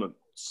Commandment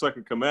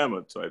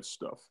type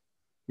stuff.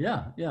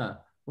 Yeah.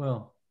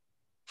 Well,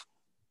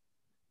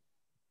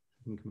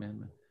 Second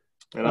Commandment.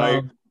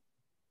 And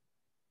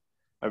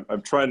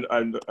I'm trying.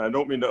 I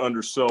don't mean to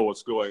undersell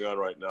what's going on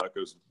right now,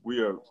 because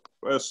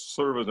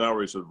Service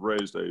Outreach has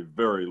raised a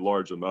very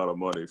large amount of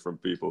money from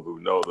people who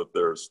know that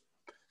there's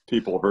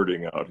people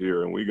hurting out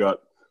here, and we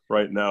got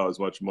right now as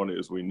much money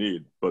as we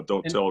need, but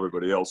don't tell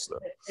everybody else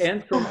that.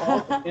 And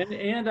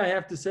I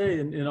have to say,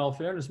 in all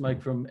fairness, Mike,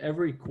 from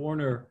every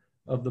corner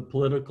of the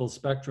political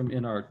spectrum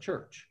in our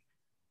church.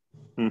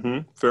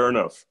 Mm-hmm. Fair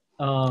enough.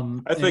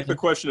 I think the and-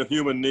 question of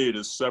human need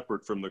is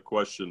separate from the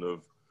question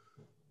of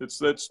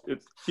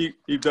he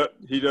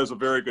does a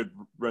very good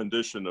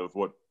rendition of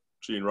what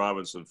Gene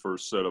Robinson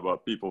first said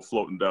about people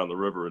floating down the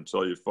river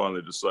until you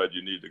finally decide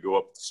you need to go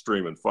up the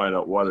stream and find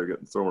out why they're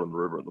getting thrown in the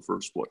river in the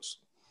first place.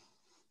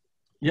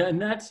 Yeah,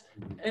 and that's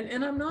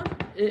and I'm not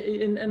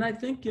and I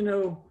think, you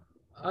know,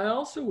 I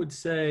also would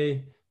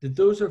say that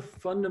those are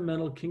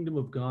fundamental kingdom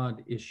of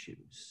God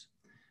issues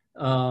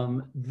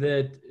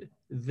that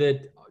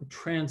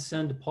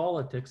transcend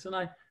politics. And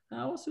I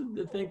also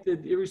think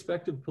that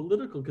irrespective of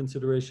political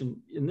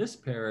consideration in this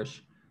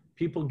parish,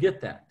 people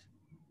get that,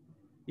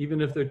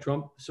 even if they're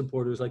Trump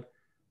supporters. Like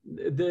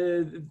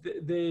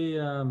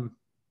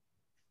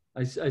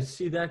I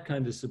see that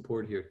kind of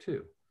support here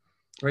too,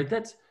 right?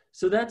 That's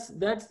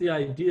the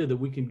idea, that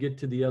we can get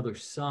to the other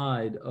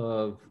side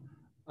of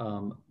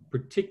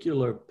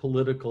particular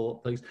political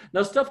things.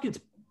 Now, stuff gets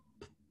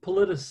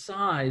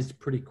politicized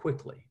pretty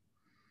quickly.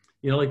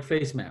 You know, like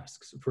face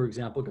masks, for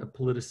example, got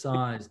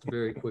politicized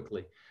very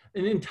quickly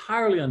and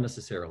entirely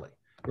unnecessarily,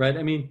 right?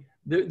 I mean,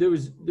 there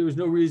was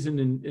no reason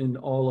in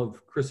all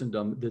of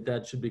Christendom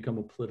that should become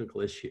a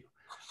political issue.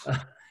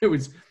 It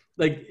was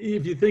like,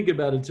 if you think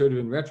about it sort of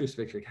in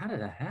retrospect, like, how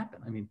did that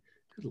happen? I mean,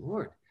 good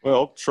Lord.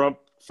 Well, Trump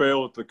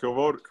failed at the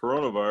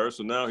coronavirus,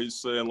 and now he's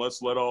saying,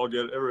 let's let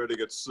everybody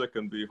get sick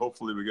and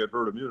hopefully we get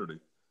herd immunity.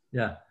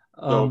 Yeah.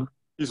 So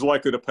he's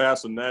likely to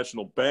pass a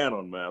national ban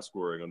on mask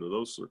wearing under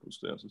those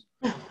circumstances.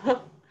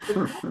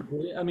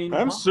 I mean,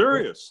 I'm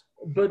serious.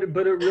 But it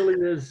really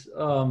is.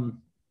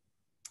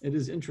 It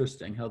is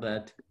interesting how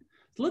that.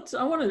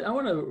 I want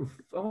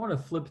to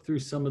flip through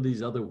some of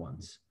these other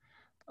ones,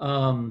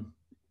 and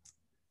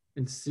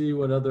see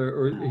what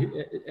other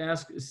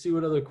see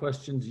what other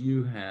questions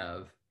you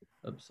have.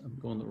 Oops, I'm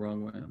going the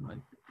wrong way on my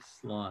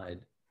slide.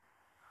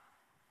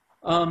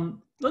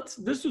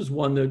 This was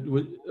one that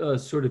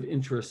was sort of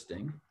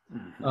interesting.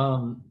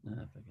 How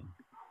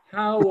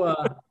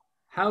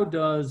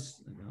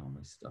does, I got all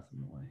my stuff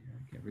in the way here,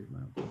 I can't read my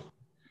own post.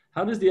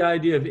 How does the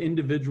idea of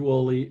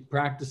individually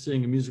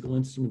practicing a musical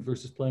instrument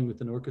versus playing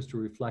with an orchestra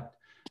reflect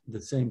the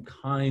same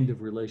kind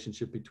of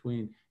relationship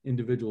between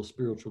individual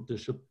spiritual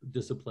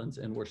disciplines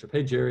and worship?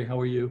 Hey, Jerry, how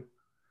are you?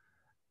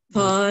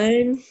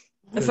 Fine.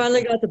 Good. I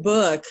finally got the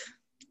book.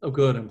 Oh,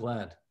 good. I'm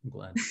glad.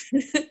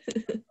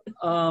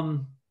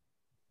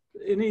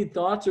 Any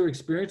thoughts or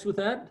experience with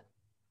that?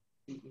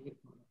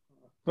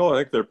 No, I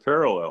think they're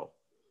parallel.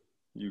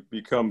 You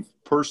become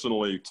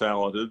personally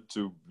talented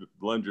to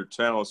lend your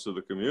talents to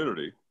the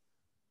community.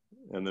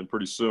 And then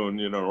pretty soon,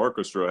 you know, an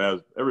orchestra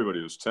has everybody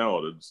who's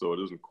talented, so it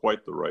isn't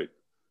quite the right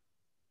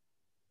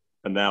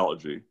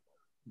analogy.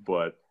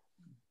 But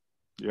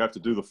you have to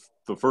do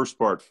the first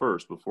part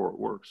first before it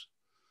works.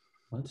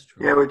 That's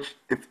true. Yeah, which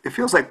it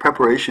feels like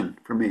preparation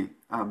for me,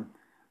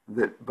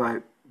 that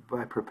by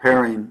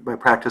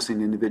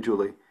practicing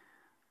individually,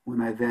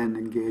 when I then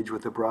engage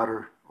with a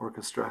broader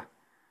orchestra,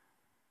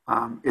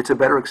 it's a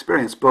better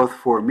experience both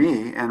for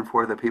me and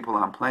for the people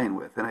I'm playing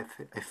with. And I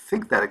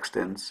think that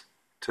extends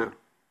to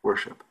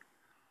worship.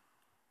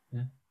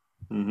 Yeah.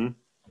 Mm-hmm.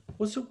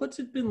 Well, so what's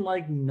it been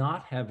like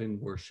not having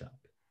worship?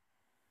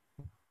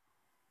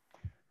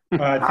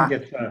 I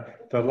think it's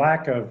the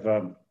lack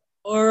of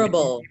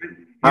Horrible.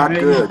 Not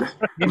good.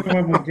 Even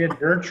when we did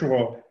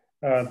virtual,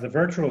 the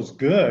virtual is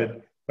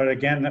good, but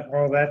again,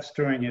 all that's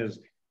doing is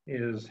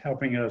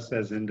helping us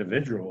as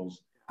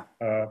individuals.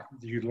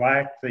 You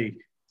lack the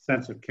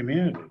sense of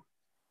community,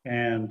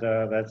 and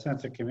that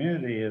sense of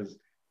community is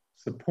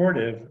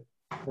supportive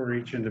for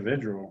each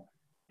individual,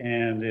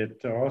 and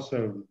it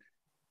also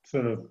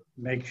sort of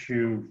makes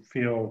you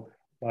feel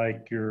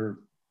like you're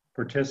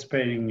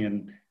participating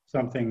in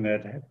something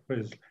that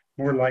was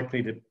more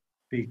likely to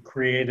be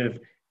creative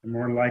and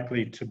more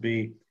likely to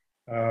be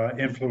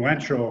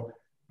influential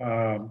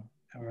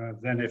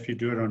than if you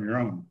do it on your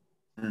own.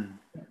 Mm.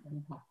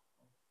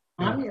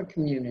 I'm your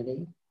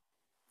community.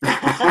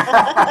 That's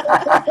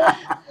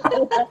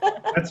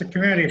a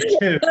community of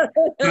 2,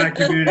 not a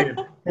community of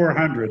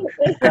 400.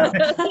 That's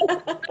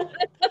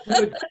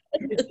good.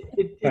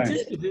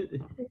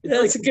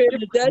 That's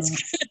good.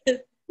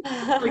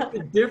 Like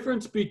the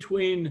difference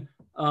between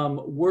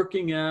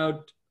working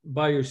out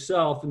by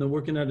yourself and then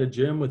working at a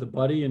gym with a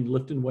buddy and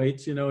lifting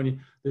weights, you know, and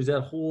there's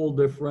that whole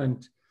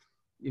different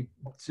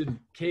sort of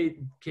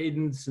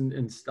cadence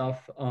and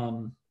stuff.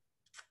 Or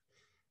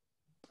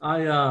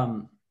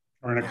in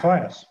a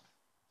class.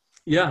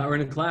 Yeah, or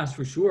in a class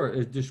for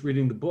sure, just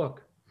reading the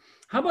book.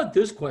 How about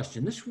this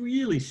question? This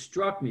really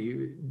struck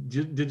me.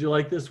 Did you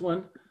like this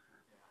one?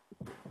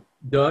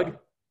 Doug?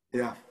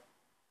 Yeah.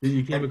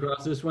 You came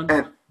across this one?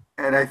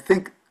 And I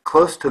think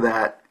close to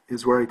that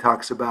is where he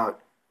talks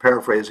about,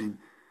 paraphrasing,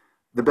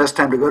 the best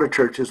time to go to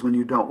church is when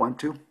you don't want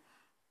to.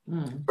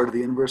 Sort of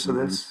the inverse of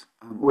this,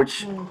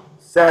 which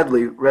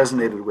sadly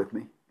resonated with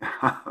me.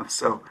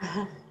 So.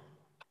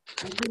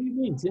 What do you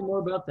mean? Say more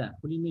about that.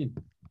 What do you mean?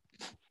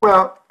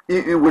 Well,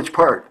 in which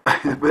part?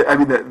 I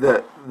mean,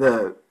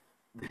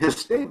 his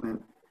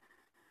statement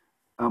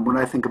when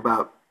I think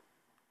about,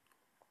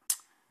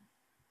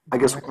 I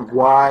guess,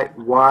 why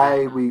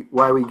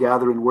we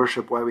gather and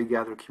worship, why we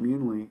gather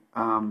communally.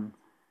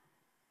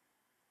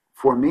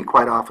 For me,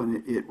 quite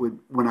often, it would,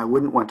 when I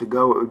wouldn't want to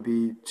go, it would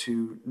be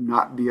to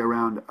not be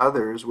around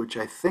others, which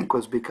I think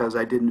was because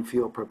I didn't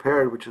feel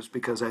prepared, which is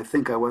because I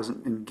think I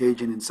wasn't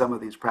engaging in some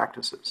of these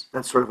practices.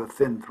 That's sort of a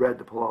thin thread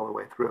to pull all the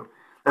way through.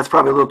 That's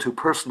probably a little too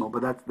personal,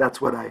 but that's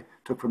what I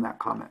took from that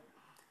comment.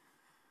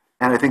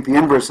 And I think the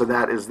inverse of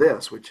that is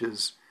this, which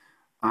is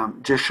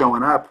just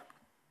showing up,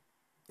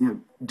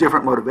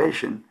 different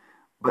motivation,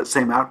 but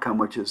same outcome,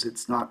 which is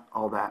it's not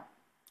all that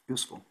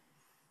useful.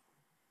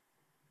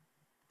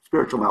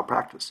 Spiritual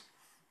malpractice.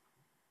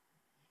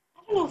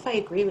 I don't know if I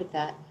agree with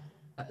that.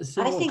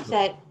 I think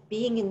that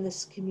being in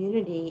this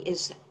community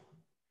is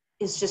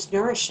just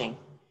nourishing.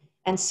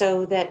 And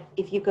so that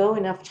if you go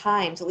enough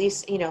times, at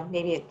least,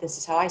 maybe this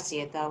is how I see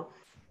it though,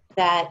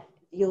 that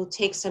you'll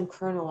take some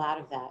kernel out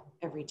of that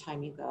every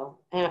time you go.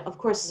 And of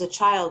course, as a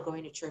child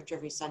going to church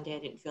every Sunday, I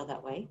didn't feel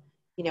that way.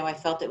 I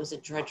felt it was a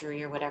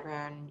drudgery or whatever.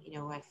 And,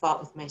 I fought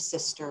with my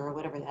sister or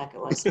whatever the heck it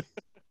was.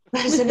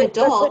 But as an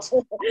adult,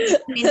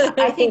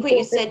 I think what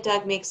you said,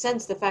 Doug, makes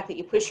sense. The fact that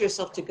you push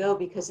yourself to go,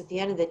 because at the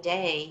end of the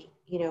day,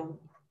 you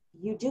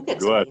do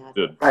get something out of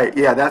it. Right.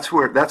 Yeah, that's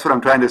what I'm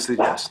trying to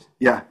suggest.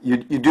 Yeah, you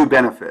do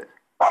benefit.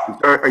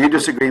 Are you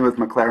disagreeing with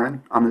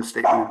McLaren on this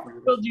statement?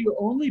 Well, do you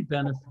only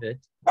benefit?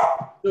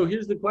 So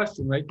here's the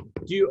question, right?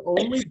 Do you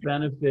only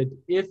benefit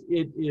if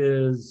it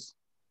is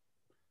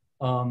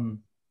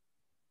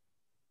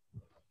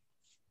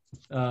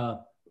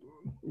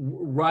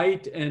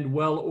right and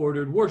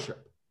well-ordered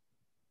worship?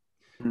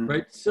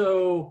 Right.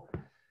 So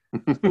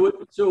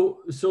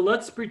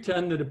let's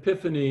pretend that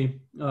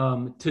Epiphany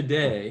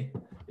today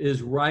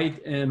is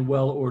right and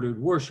well-ordered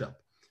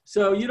worship.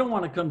 So you don't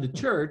want to come to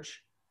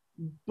church,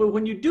 but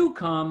when you do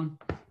come,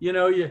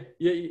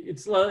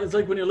 it's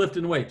like when you're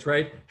lifting weights,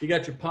 right? You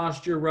got your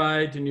posture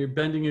right and you're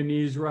bending your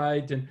knees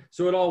right, and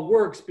so it all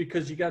works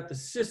because you got the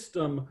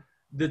system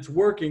that's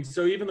working.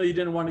 So even though you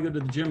didn't want to go to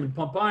the gym and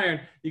pump iron,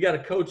 you got a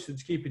coach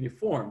that's keeping you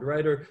formed,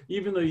 right? Or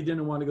even though you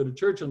didn't want to go to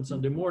church on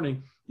Sunday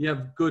morning, you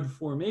have good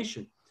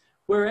formation.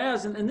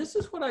 Whereas, and this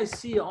is what I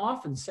see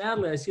often,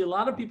 sadly, I see a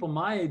lot of people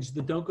my age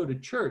that don't go to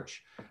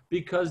church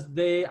because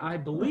they, I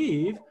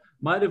believe,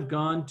 might have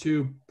gone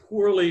to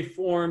poorly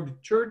formed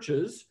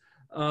churches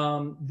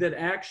that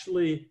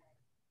actually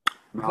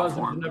cause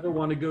them to never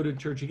want to go to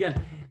church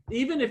again,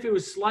 even if it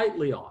was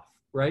slightly off,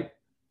 right?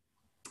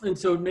 And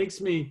so it makes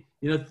me,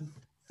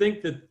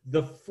 think that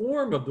the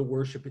form of the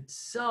worship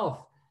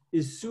itself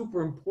is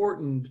super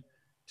important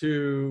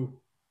to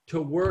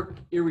work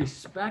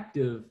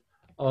irrespective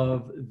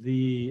of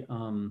the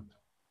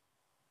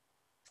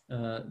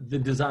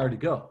desire to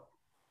go.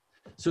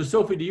 So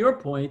Sophie, to your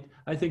point,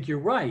 I think you're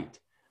right.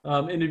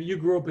 And if you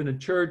grew up in a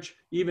church,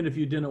 even if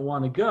you didn't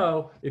want to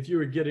go, if you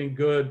were getting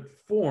good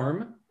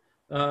form,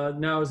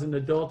 now as an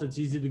adult, it's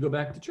easy to go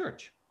back to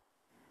church.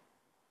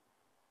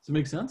 Does it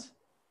make sense?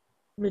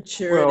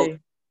 Maturity. Well,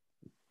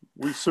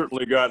 we've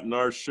certainly gotten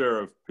our share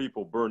of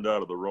people burned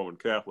out of the Roman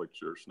Catholic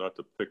Church, not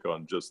to pick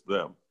on just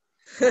them.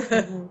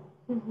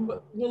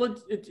 Well,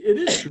 it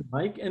is true,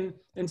 Mike. And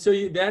so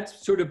that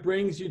sort of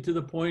brings you to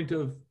the point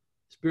of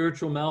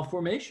spiritual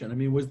malformation. I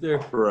mean, was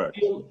there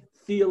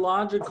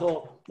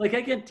theological, like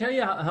I can't tell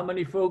you how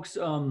many folks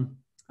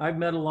I've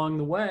met along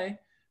the way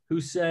who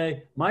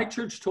say, my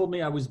church told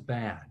me I was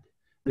bad.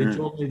 They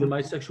told me that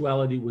my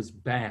sexuality was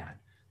bad.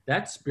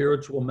 That's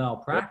spiritual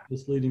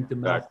malpractice leading to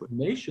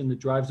malformation that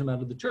drives them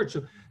out of the church.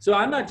 So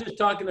I'm not just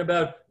talking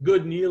about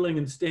good kneeling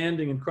and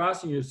standing and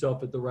crossing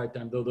yourself at the right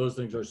time, though those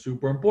things are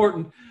super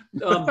important.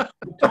 I'm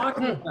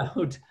talking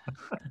about.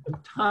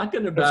 I'm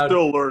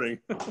still learning.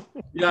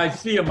 Yeah, I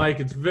see you, Mike.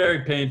 It's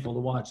very painful to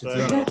watch.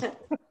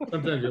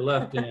 Sometimes your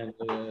left hand.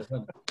 I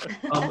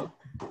love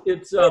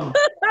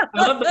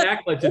the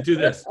acolyte to do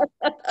this.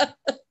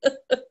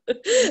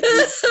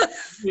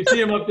 You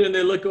see them up there and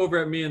they look over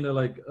at me and they're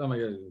like, oh my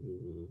God.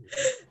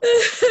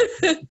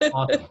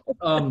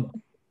 Awesome.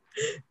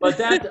 But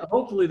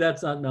hopefully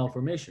that's not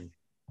malformation.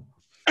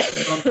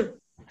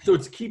 So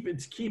it's keeping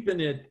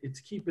it.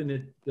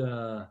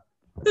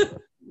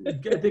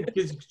 I think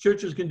because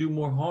churches can do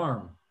more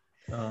harm.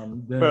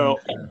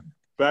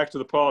 Back to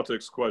the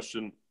politics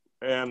question.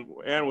 Anne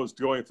was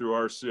going through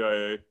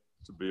RCIA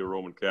to be a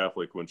Roman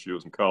Catholic when she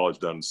was in college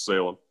down in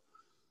Salem.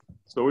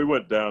 So we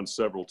went down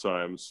several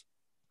times.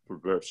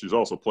 She's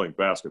also playing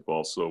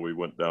basketball, so we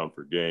went down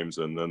for games.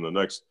 And then the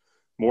next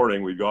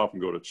morning, we'd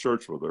often go to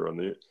church with her. And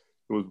it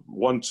was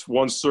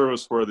one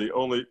service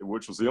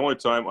which was the only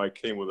time I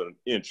came within an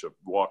inch of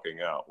walking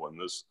out, when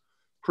this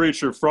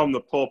preacher from the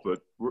pulpit,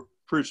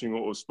 preaching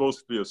what was supposed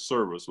to be a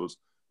service, was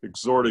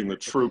exhorting the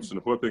troops and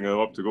whipping them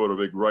up to go to a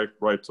big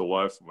right to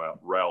life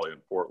rally in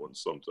Portland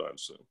sometime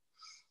soon.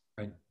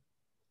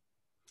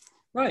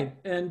 Right.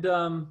 And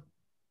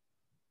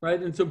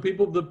and so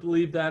people that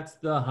believe that's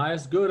the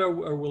highest good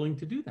are willing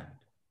to do that.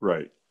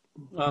 Right.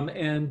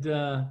 And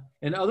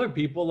other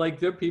people, like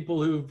there are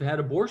people who've had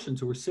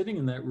abortions who were sitting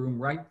in that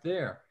room right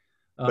there,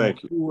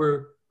 Thank you.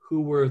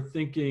 who were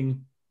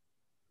thinking,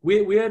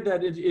 we had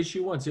that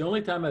issue once. The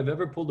only time I've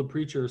ever pulled a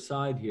preacher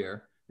aside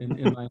here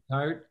in my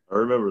entire I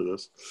remember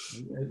this.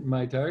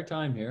 my entire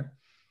time here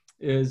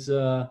is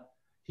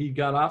he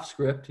got off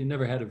script. He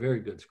never had a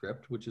very good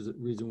script, which is the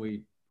reason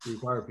we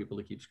require people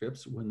to keep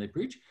scripts when they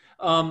preach.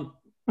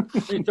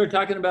 He started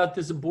talking about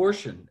this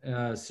abortion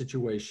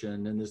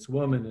situation and this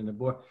woman and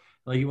abortion.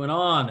 Like he went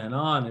on and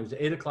on. It was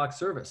 8 o'clock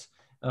service.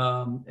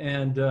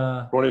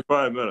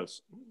 25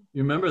 minutes.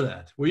 You remember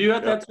that? Were you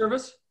at that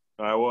service?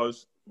 I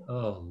was.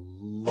 Oh,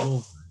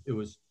 Lord. It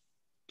was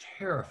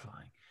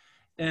terrifying.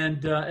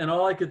 And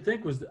all I could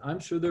think was, I'm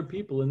sure there are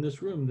people in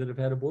this room that have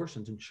had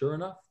abortions. And sure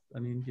enough, I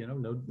mean,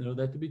 know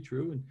that to be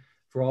true, and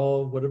for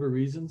all whatever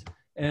reasons.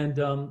 And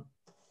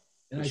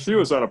she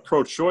was on a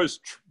pro-choice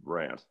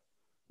rant.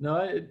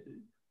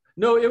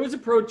 No, it was a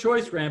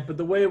pro-choice rant, but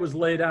the way it was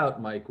laid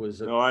out, Mike,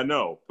 was no, I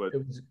know, but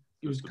it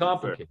was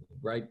complicated,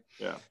 right?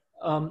 Yeah.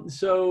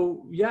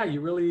 So yeah,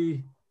 you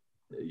really,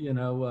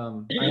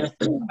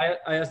 I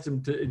asked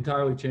him to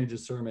entirely change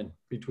his sermon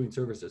between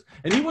services,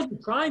 and he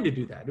wasn't trying to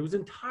do that. It was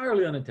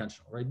entirely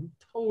unintentional, right?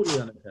 Totally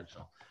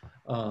unintentional.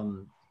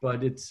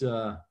 But it's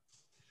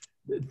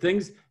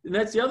things, and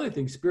that's the other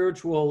thing.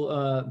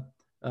 Spiritual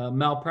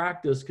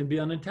malpractice can be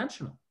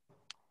unintentional,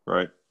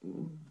 right?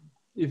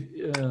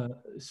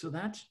 So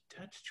that's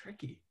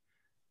tricky.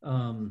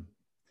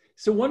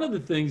 So one of the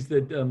things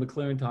that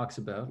McLaren talks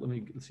about,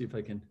 let's see if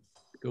I can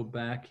go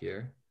back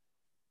here.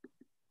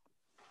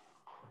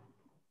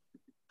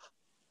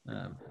 I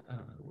don't know how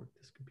to work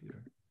this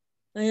computer.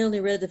 I only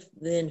read the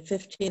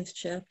 15th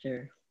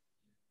chapter.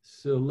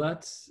 So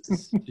let's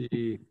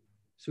see.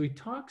 So he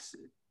talks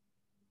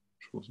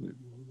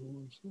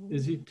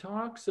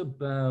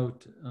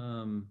about,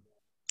 how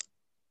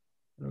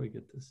do we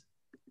get this?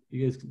 Can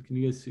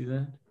you guys see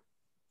that?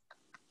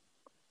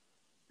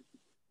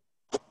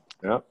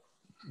 Yeah.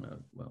 Well,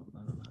 I don't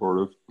know. Sort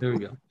of. There we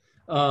go.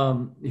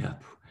 Yeah.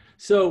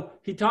 So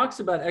he talks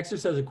about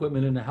exercise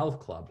equipment in a health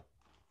club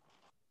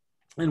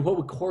and what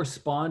would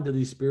correspond to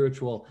these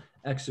spiritual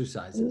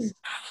exercises.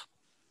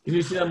 Can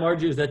you see that,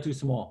 Margie? Is that too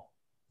small?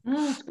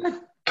 It's good.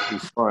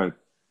 It's fine.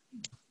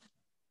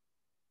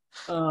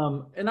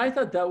 And I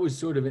thought that was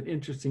sort of an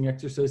interesting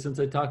exercise, since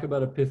I talk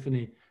about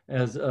Epiphany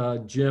as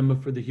a gym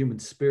for the human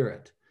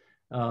spirit.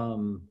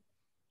 And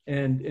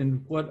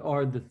what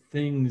are the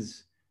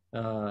things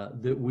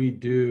that we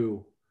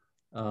do?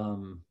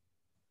 And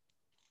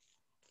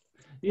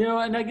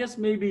I guess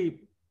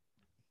maybe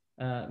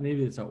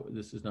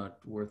this is not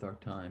worth our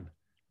time.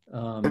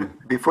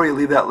 Before you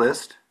leave that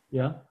list,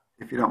 yeah,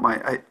 if you don't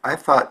mind, I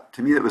thought,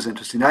 to me, it was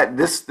interesting.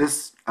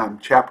 This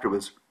chapter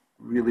was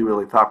really,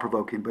 really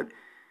thought-provoking, but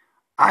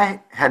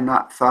I had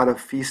not thought of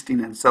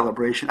feasting and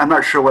celebration. I'm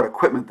not sure what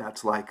equipment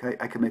that's like.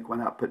 I can make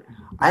one up, but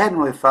I hadn't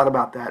really thought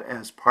about that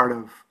as part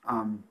of,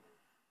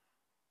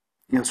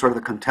 sort of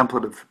the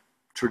contemplative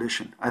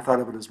tradition. I thought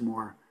of it as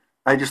more.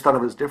 I just thought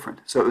of it as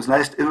different. So it was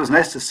nice. It was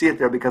nice to see it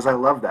there, because I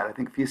love that. I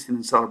think feasting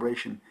and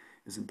celebration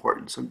is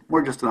important. So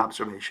more just an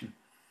observation.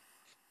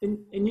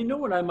 And you know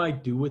what I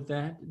might do with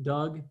that,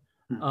 Doug?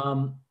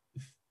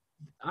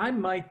 I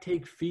might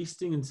take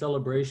feasting and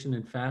celebration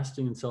and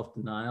fasting and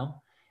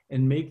self-denial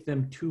and make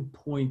them 2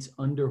 points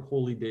under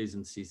holy days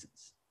and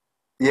seasons.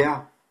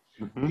 Yeah.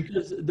 Mm-hmm.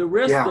 Because the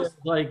rest is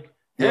like,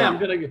 hey, I'm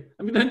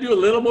gonna do a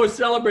little more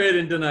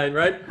celebrating tonight,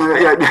 right?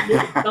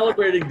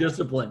 Celebrating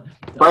discipline.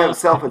 By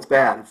itself, it's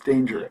bad. It's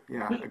danger.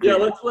 Yeah. Agreed.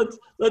 Yeah.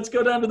 Let's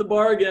go down to the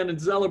bar again and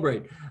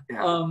celebrate.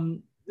 Yeah.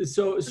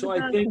 So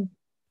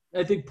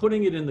I think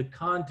putting it in the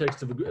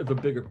context of a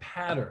bigger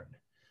pattern,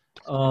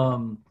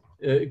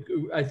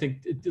 I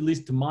think, at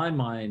least to my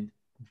mind,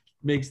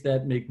 makes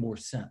that make more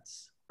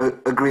sense.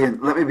 Agree.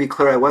 And let me be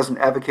clear, I wasn't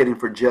advocating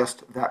for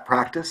just that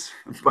practice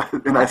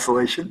in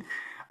isolation.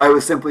 I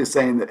was simply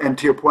saying that, and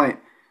to your point,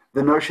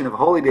 the notion of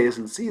holy days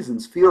and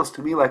seasons feels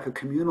to me like a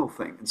communal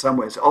thing in some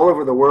ways. All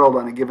over the world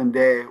on a given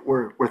day,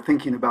 we're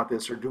thinking about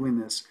this or doing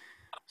this.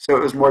 So it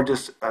was more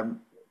just,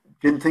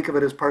 didn't think of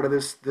it as part of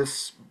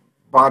this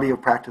body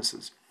of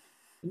practices.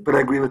 But I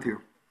agree with you.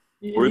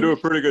 We do a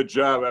pretty good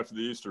job after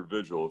the Easter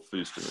Vigil of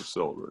feasting and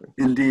celebrating.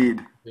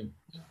 Indeed.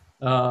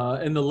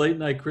 And the late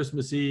night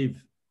Christmas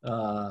Eve.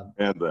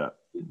 And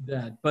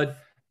that.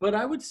 But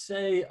I would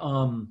say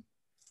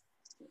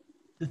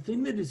the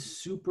thing that is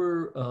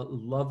super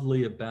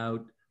lovely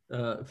about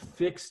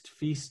fixed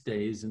feast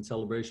days and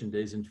celebration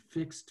days and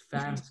fixed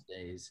fast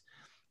days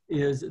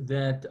is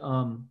that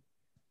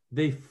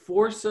they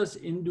force us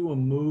into a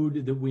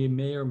mood that we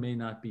may or may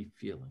not be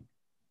feeling,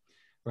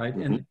 right?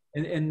 Mm-hmm.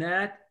 And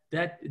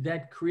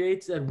that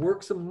creates, that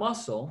works a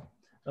muscle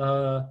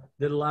that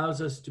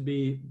allows us to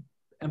be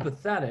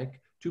empathetic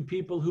to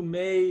people who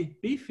may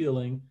be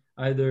feeling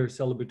either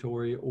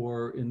celebratory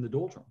or in the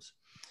doldrums.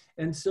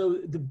 And so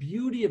the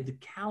beauty of the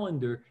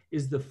calendar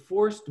is the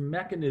forced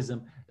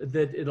mechanism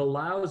that it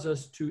allows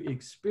us to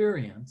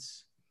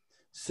experience,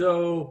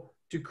 so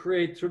to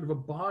create sort of a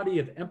body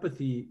of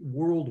empathy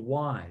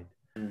worldwide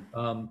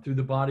through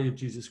the body of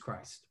Jesus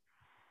Christ.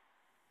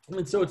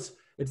 And so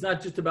It's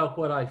not just about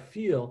what I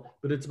feel,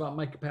 but it's about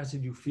my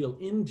capacity to feel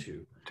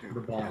into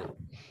the body.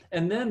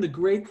 And then the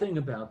great thing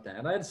about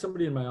that, I had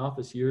somebody in my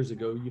office years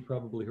ago, you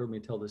probably heard me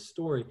tell this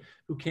story,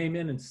 who came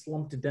in and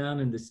slumped down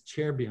in this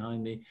chair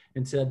behind me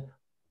and said,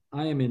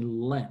 I am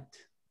in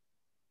Lent.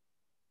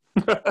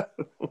 I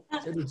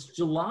said, it's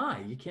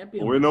July. You can't be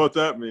in We Lent. know what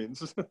that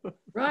means.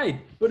 Right.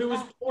 But it was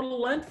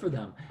total Lent for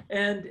them.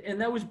 And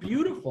that was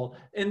beautiful.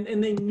 And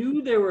they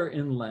knew they were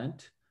in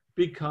Lent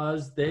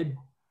because they'd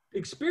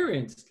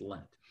experienced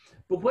Lent.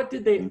 But what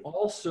did they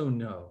also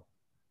know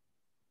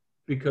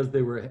because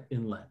they were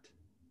in Lent?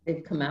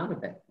 They've come out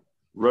of it.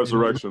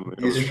 Resurrection.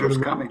 Easter's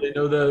coming. They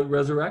know the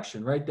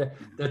resurrection, right?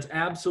 That's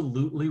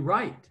absolutely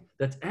right.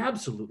 That's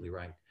absolutely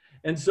right.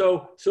 And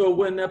so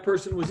when that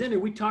person was in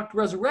it, we talked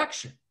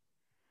resurrection.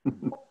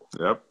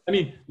 Yep. I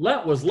mean,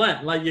 Lent was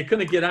Lent. Like, you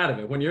couldn't get out of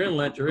it. When you're in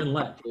Lent, you're in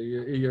Lent.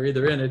 You're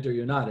either in it or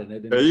you're not in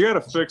it. Yeah, you got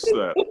to fix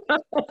that.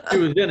 He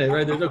was in it,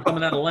 right? There's no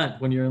coming out of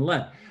Lent when you're in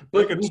Lent.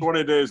 But Make it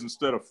 20 days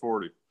instead of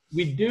 40.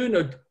 we do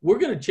know, we're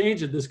going to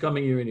change it this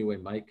coming year anyway,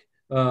 Mike.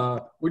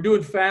 We're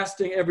doing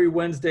fasting every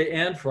Wednesday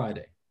and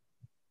Friday.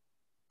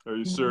 Are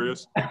you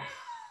serious?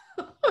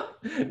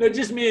 No,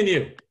 just me and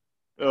you.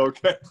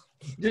 Okay.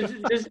 Just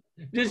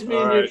me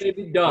All and right. you,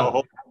 maybe Doug.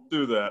 I'll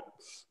do that.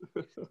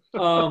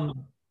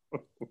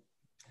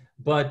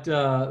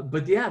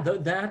 But yeah,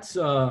 that's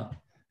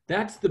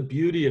the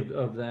beauty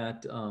of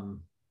that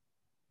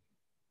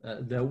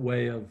that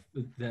way of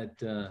that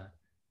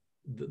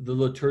the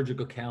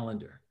liturgical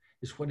calendar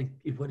is what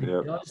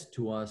it does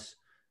to us,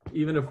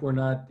 even if we're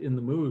not in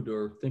the mood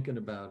or thinking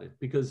about it,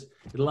 because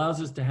it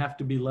allows us to have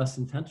to be less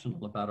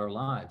intentional about our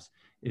lives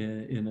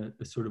in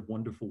a sort of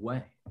wonderful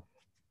way,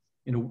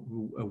 in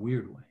a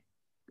weird way.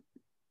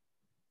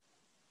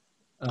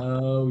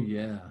 Oh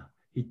yeah.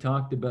 He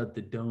talked about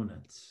the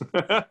donuts.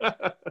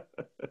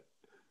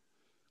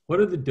 What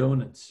are the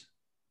donuts?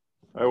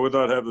 I would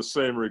not have the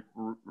same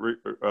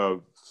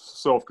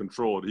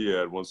self-control that he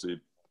had once he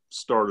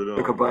started on.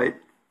 Took a bite.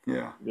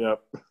 Yeah.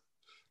 Yep.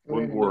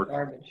 Wouldn't work.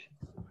 Garbage.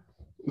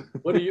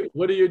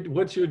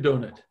 What's your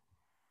donut?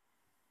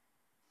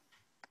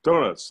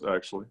 Donuts,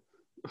 actually.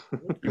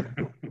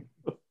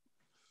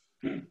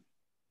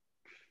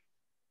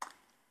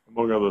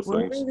 Among other What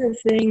things. are the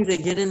things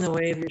that get in the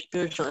way of your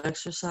spiritual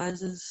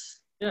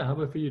exercises? Yeah, how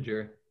about for you,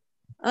 Jerry?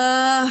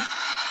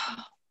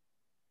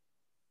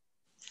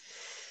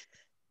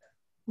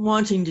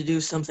 Wanting to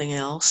do something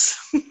else.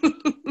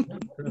 Yeah,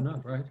 fair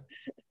enough, right?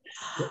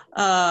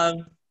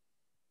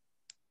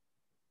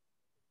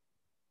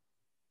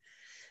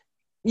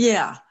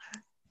 Yeah.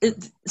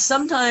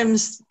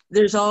 Sometimes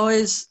there's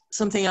always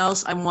something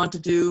else I want to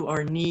do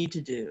or need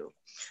to do.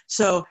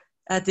 So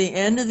at the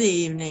end of the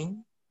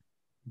evening,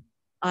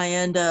 I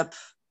end up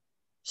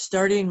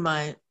starting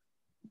my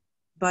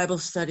Bible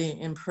study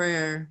and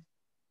prayer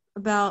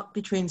about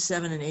between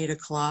 7 and 8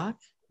 o'clock.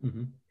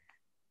 Mm-hmm.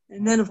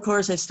 And then, of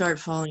course, I start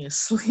falling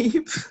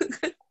asleep.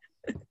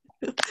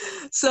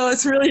 So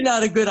it's really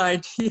not a good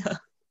idea.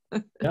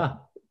 Yeah,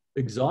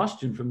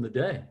 exhaustion from the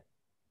day.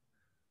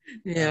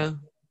 Yeah.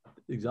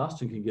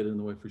 Exhaustion can get in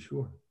the way for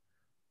sure.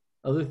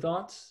 Other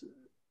thoughts?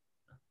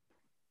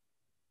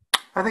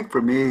 I think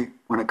for me,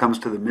 when it comes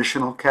to the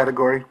missional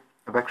category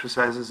of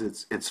exercises,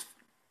 it's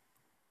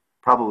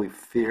probably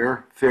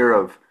fear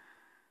of,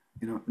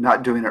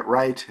 not doing it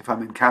right. If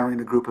I'm encountering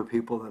a group of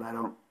people that I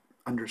don't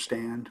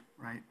understand,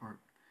 right, or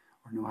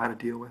know how to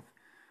deal with,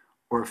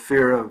 or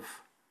fear of,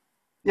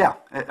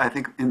 I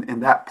think in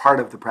that part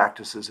of the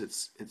practices,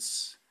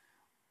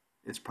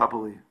 it's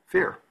probably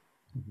fear.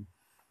 Mm-hmm.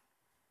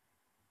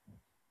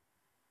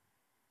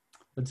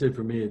 I'd say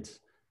for me, it's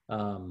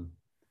I'm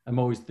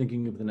always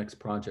thinking of the next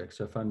project.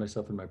 So I find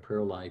myself in my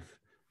prayer life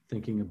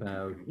thinking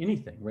about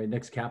anything, right?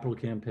 Next capital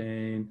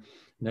campaign,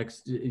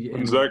 next.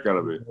 When's that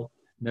gonna be?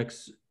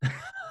 Next.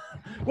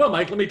 Well,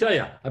 Mike, let me tell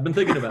you, I've been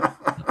thinking about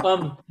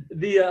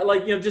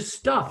it. Just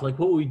stuff like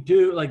what we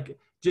do, like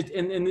just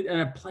and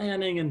I'm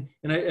planning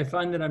and I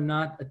find that I'm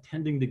not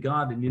attending to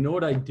God. And you know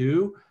what I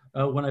do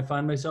when I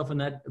find myself in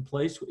that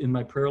place in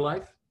my prayer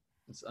life?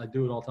 I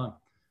do it all the time.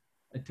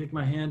 I take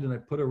my hand and I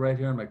put it right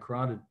here on my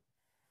carotid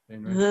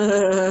vein, right?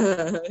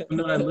 And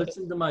then I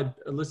listen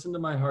to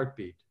my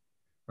heartbeat,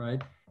 right?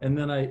 And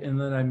then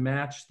I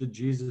match the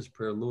Jesus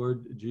prayer,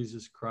 Lord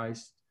Jesus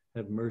Christ,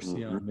 have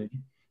mercy on me,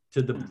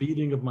 to the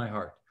beating of my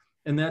heart.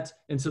 And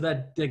so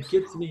that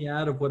gets me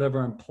out of whatever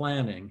I'm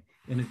planning,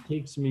 and it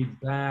takes me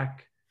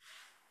back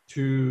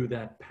to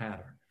that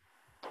pattern.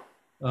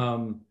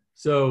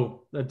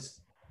 So that's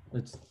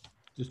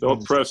just.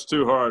 Don't press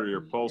too hard or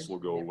your pulse will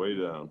go way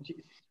down.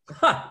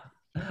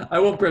 I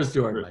won't press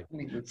too hard, Mike.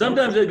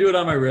 Sometimes I do it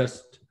on my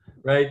wrist,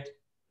 right?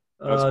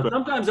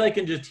 Sometimes I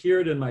can just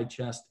hear it in my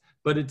chest,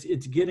 but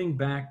it's getting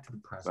back to the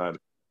present.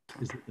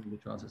 Is the thing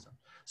that draws us up.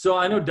 So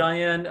I know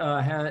Diane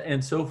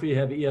and Sophie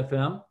have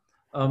EFM.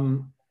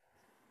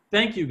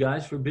 Thank you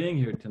guys for being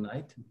here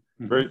tonight.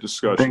 Great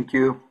discussion. Thank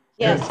you.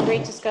 Yes,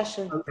 great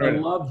discussion. I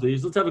love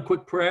these. Let's have a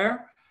quick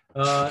prayer,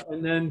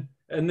 and then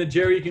And then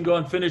Jerry, you can go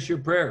and finish your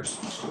prayers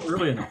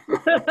early enough.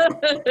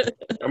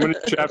 How many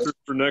chapters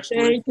for next week?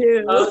 Thank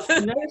you.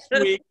 Next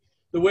week,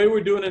 the way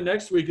we're doing it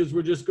next week is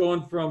we're just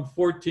going from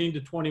 14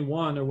 to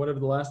 21 or whatever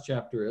the last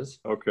chapter is.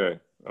 Okay.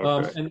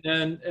 And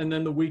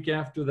then the week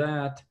after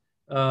that,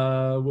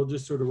 we'll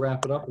just sort of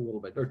wrap it up a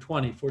little bit, or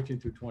 14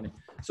 through 20.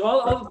 So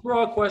I'll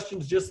throw out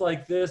questions just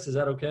like this. Is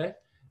that okay?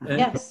 And,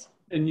 Yes.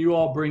 And you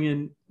all bring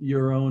in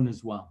your own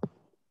as well.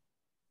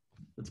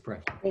 Let's pray.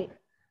 Great.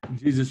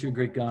 Jesus, you're a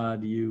great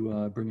God.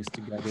 You bring us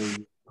together.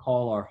 You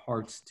call our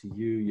hearts to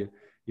you.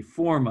 You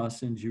form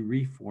us and you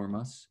reform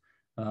us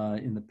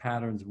in the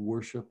patterns of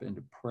worship and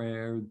of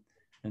prayer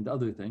and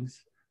other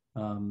things.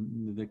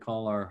 They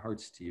call our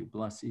hearts to you.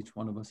 Bless each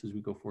one of us as we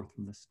go forth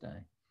from this day.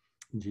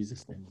 In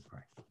Jesus' name we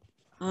pray.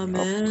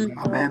 Amen.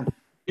 Amen.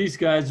 Peace,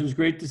 guys. It was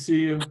great to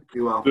see you.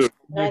 Be well. Good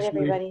night,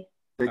 everybody.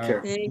 Take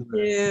care. Thank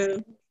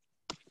you.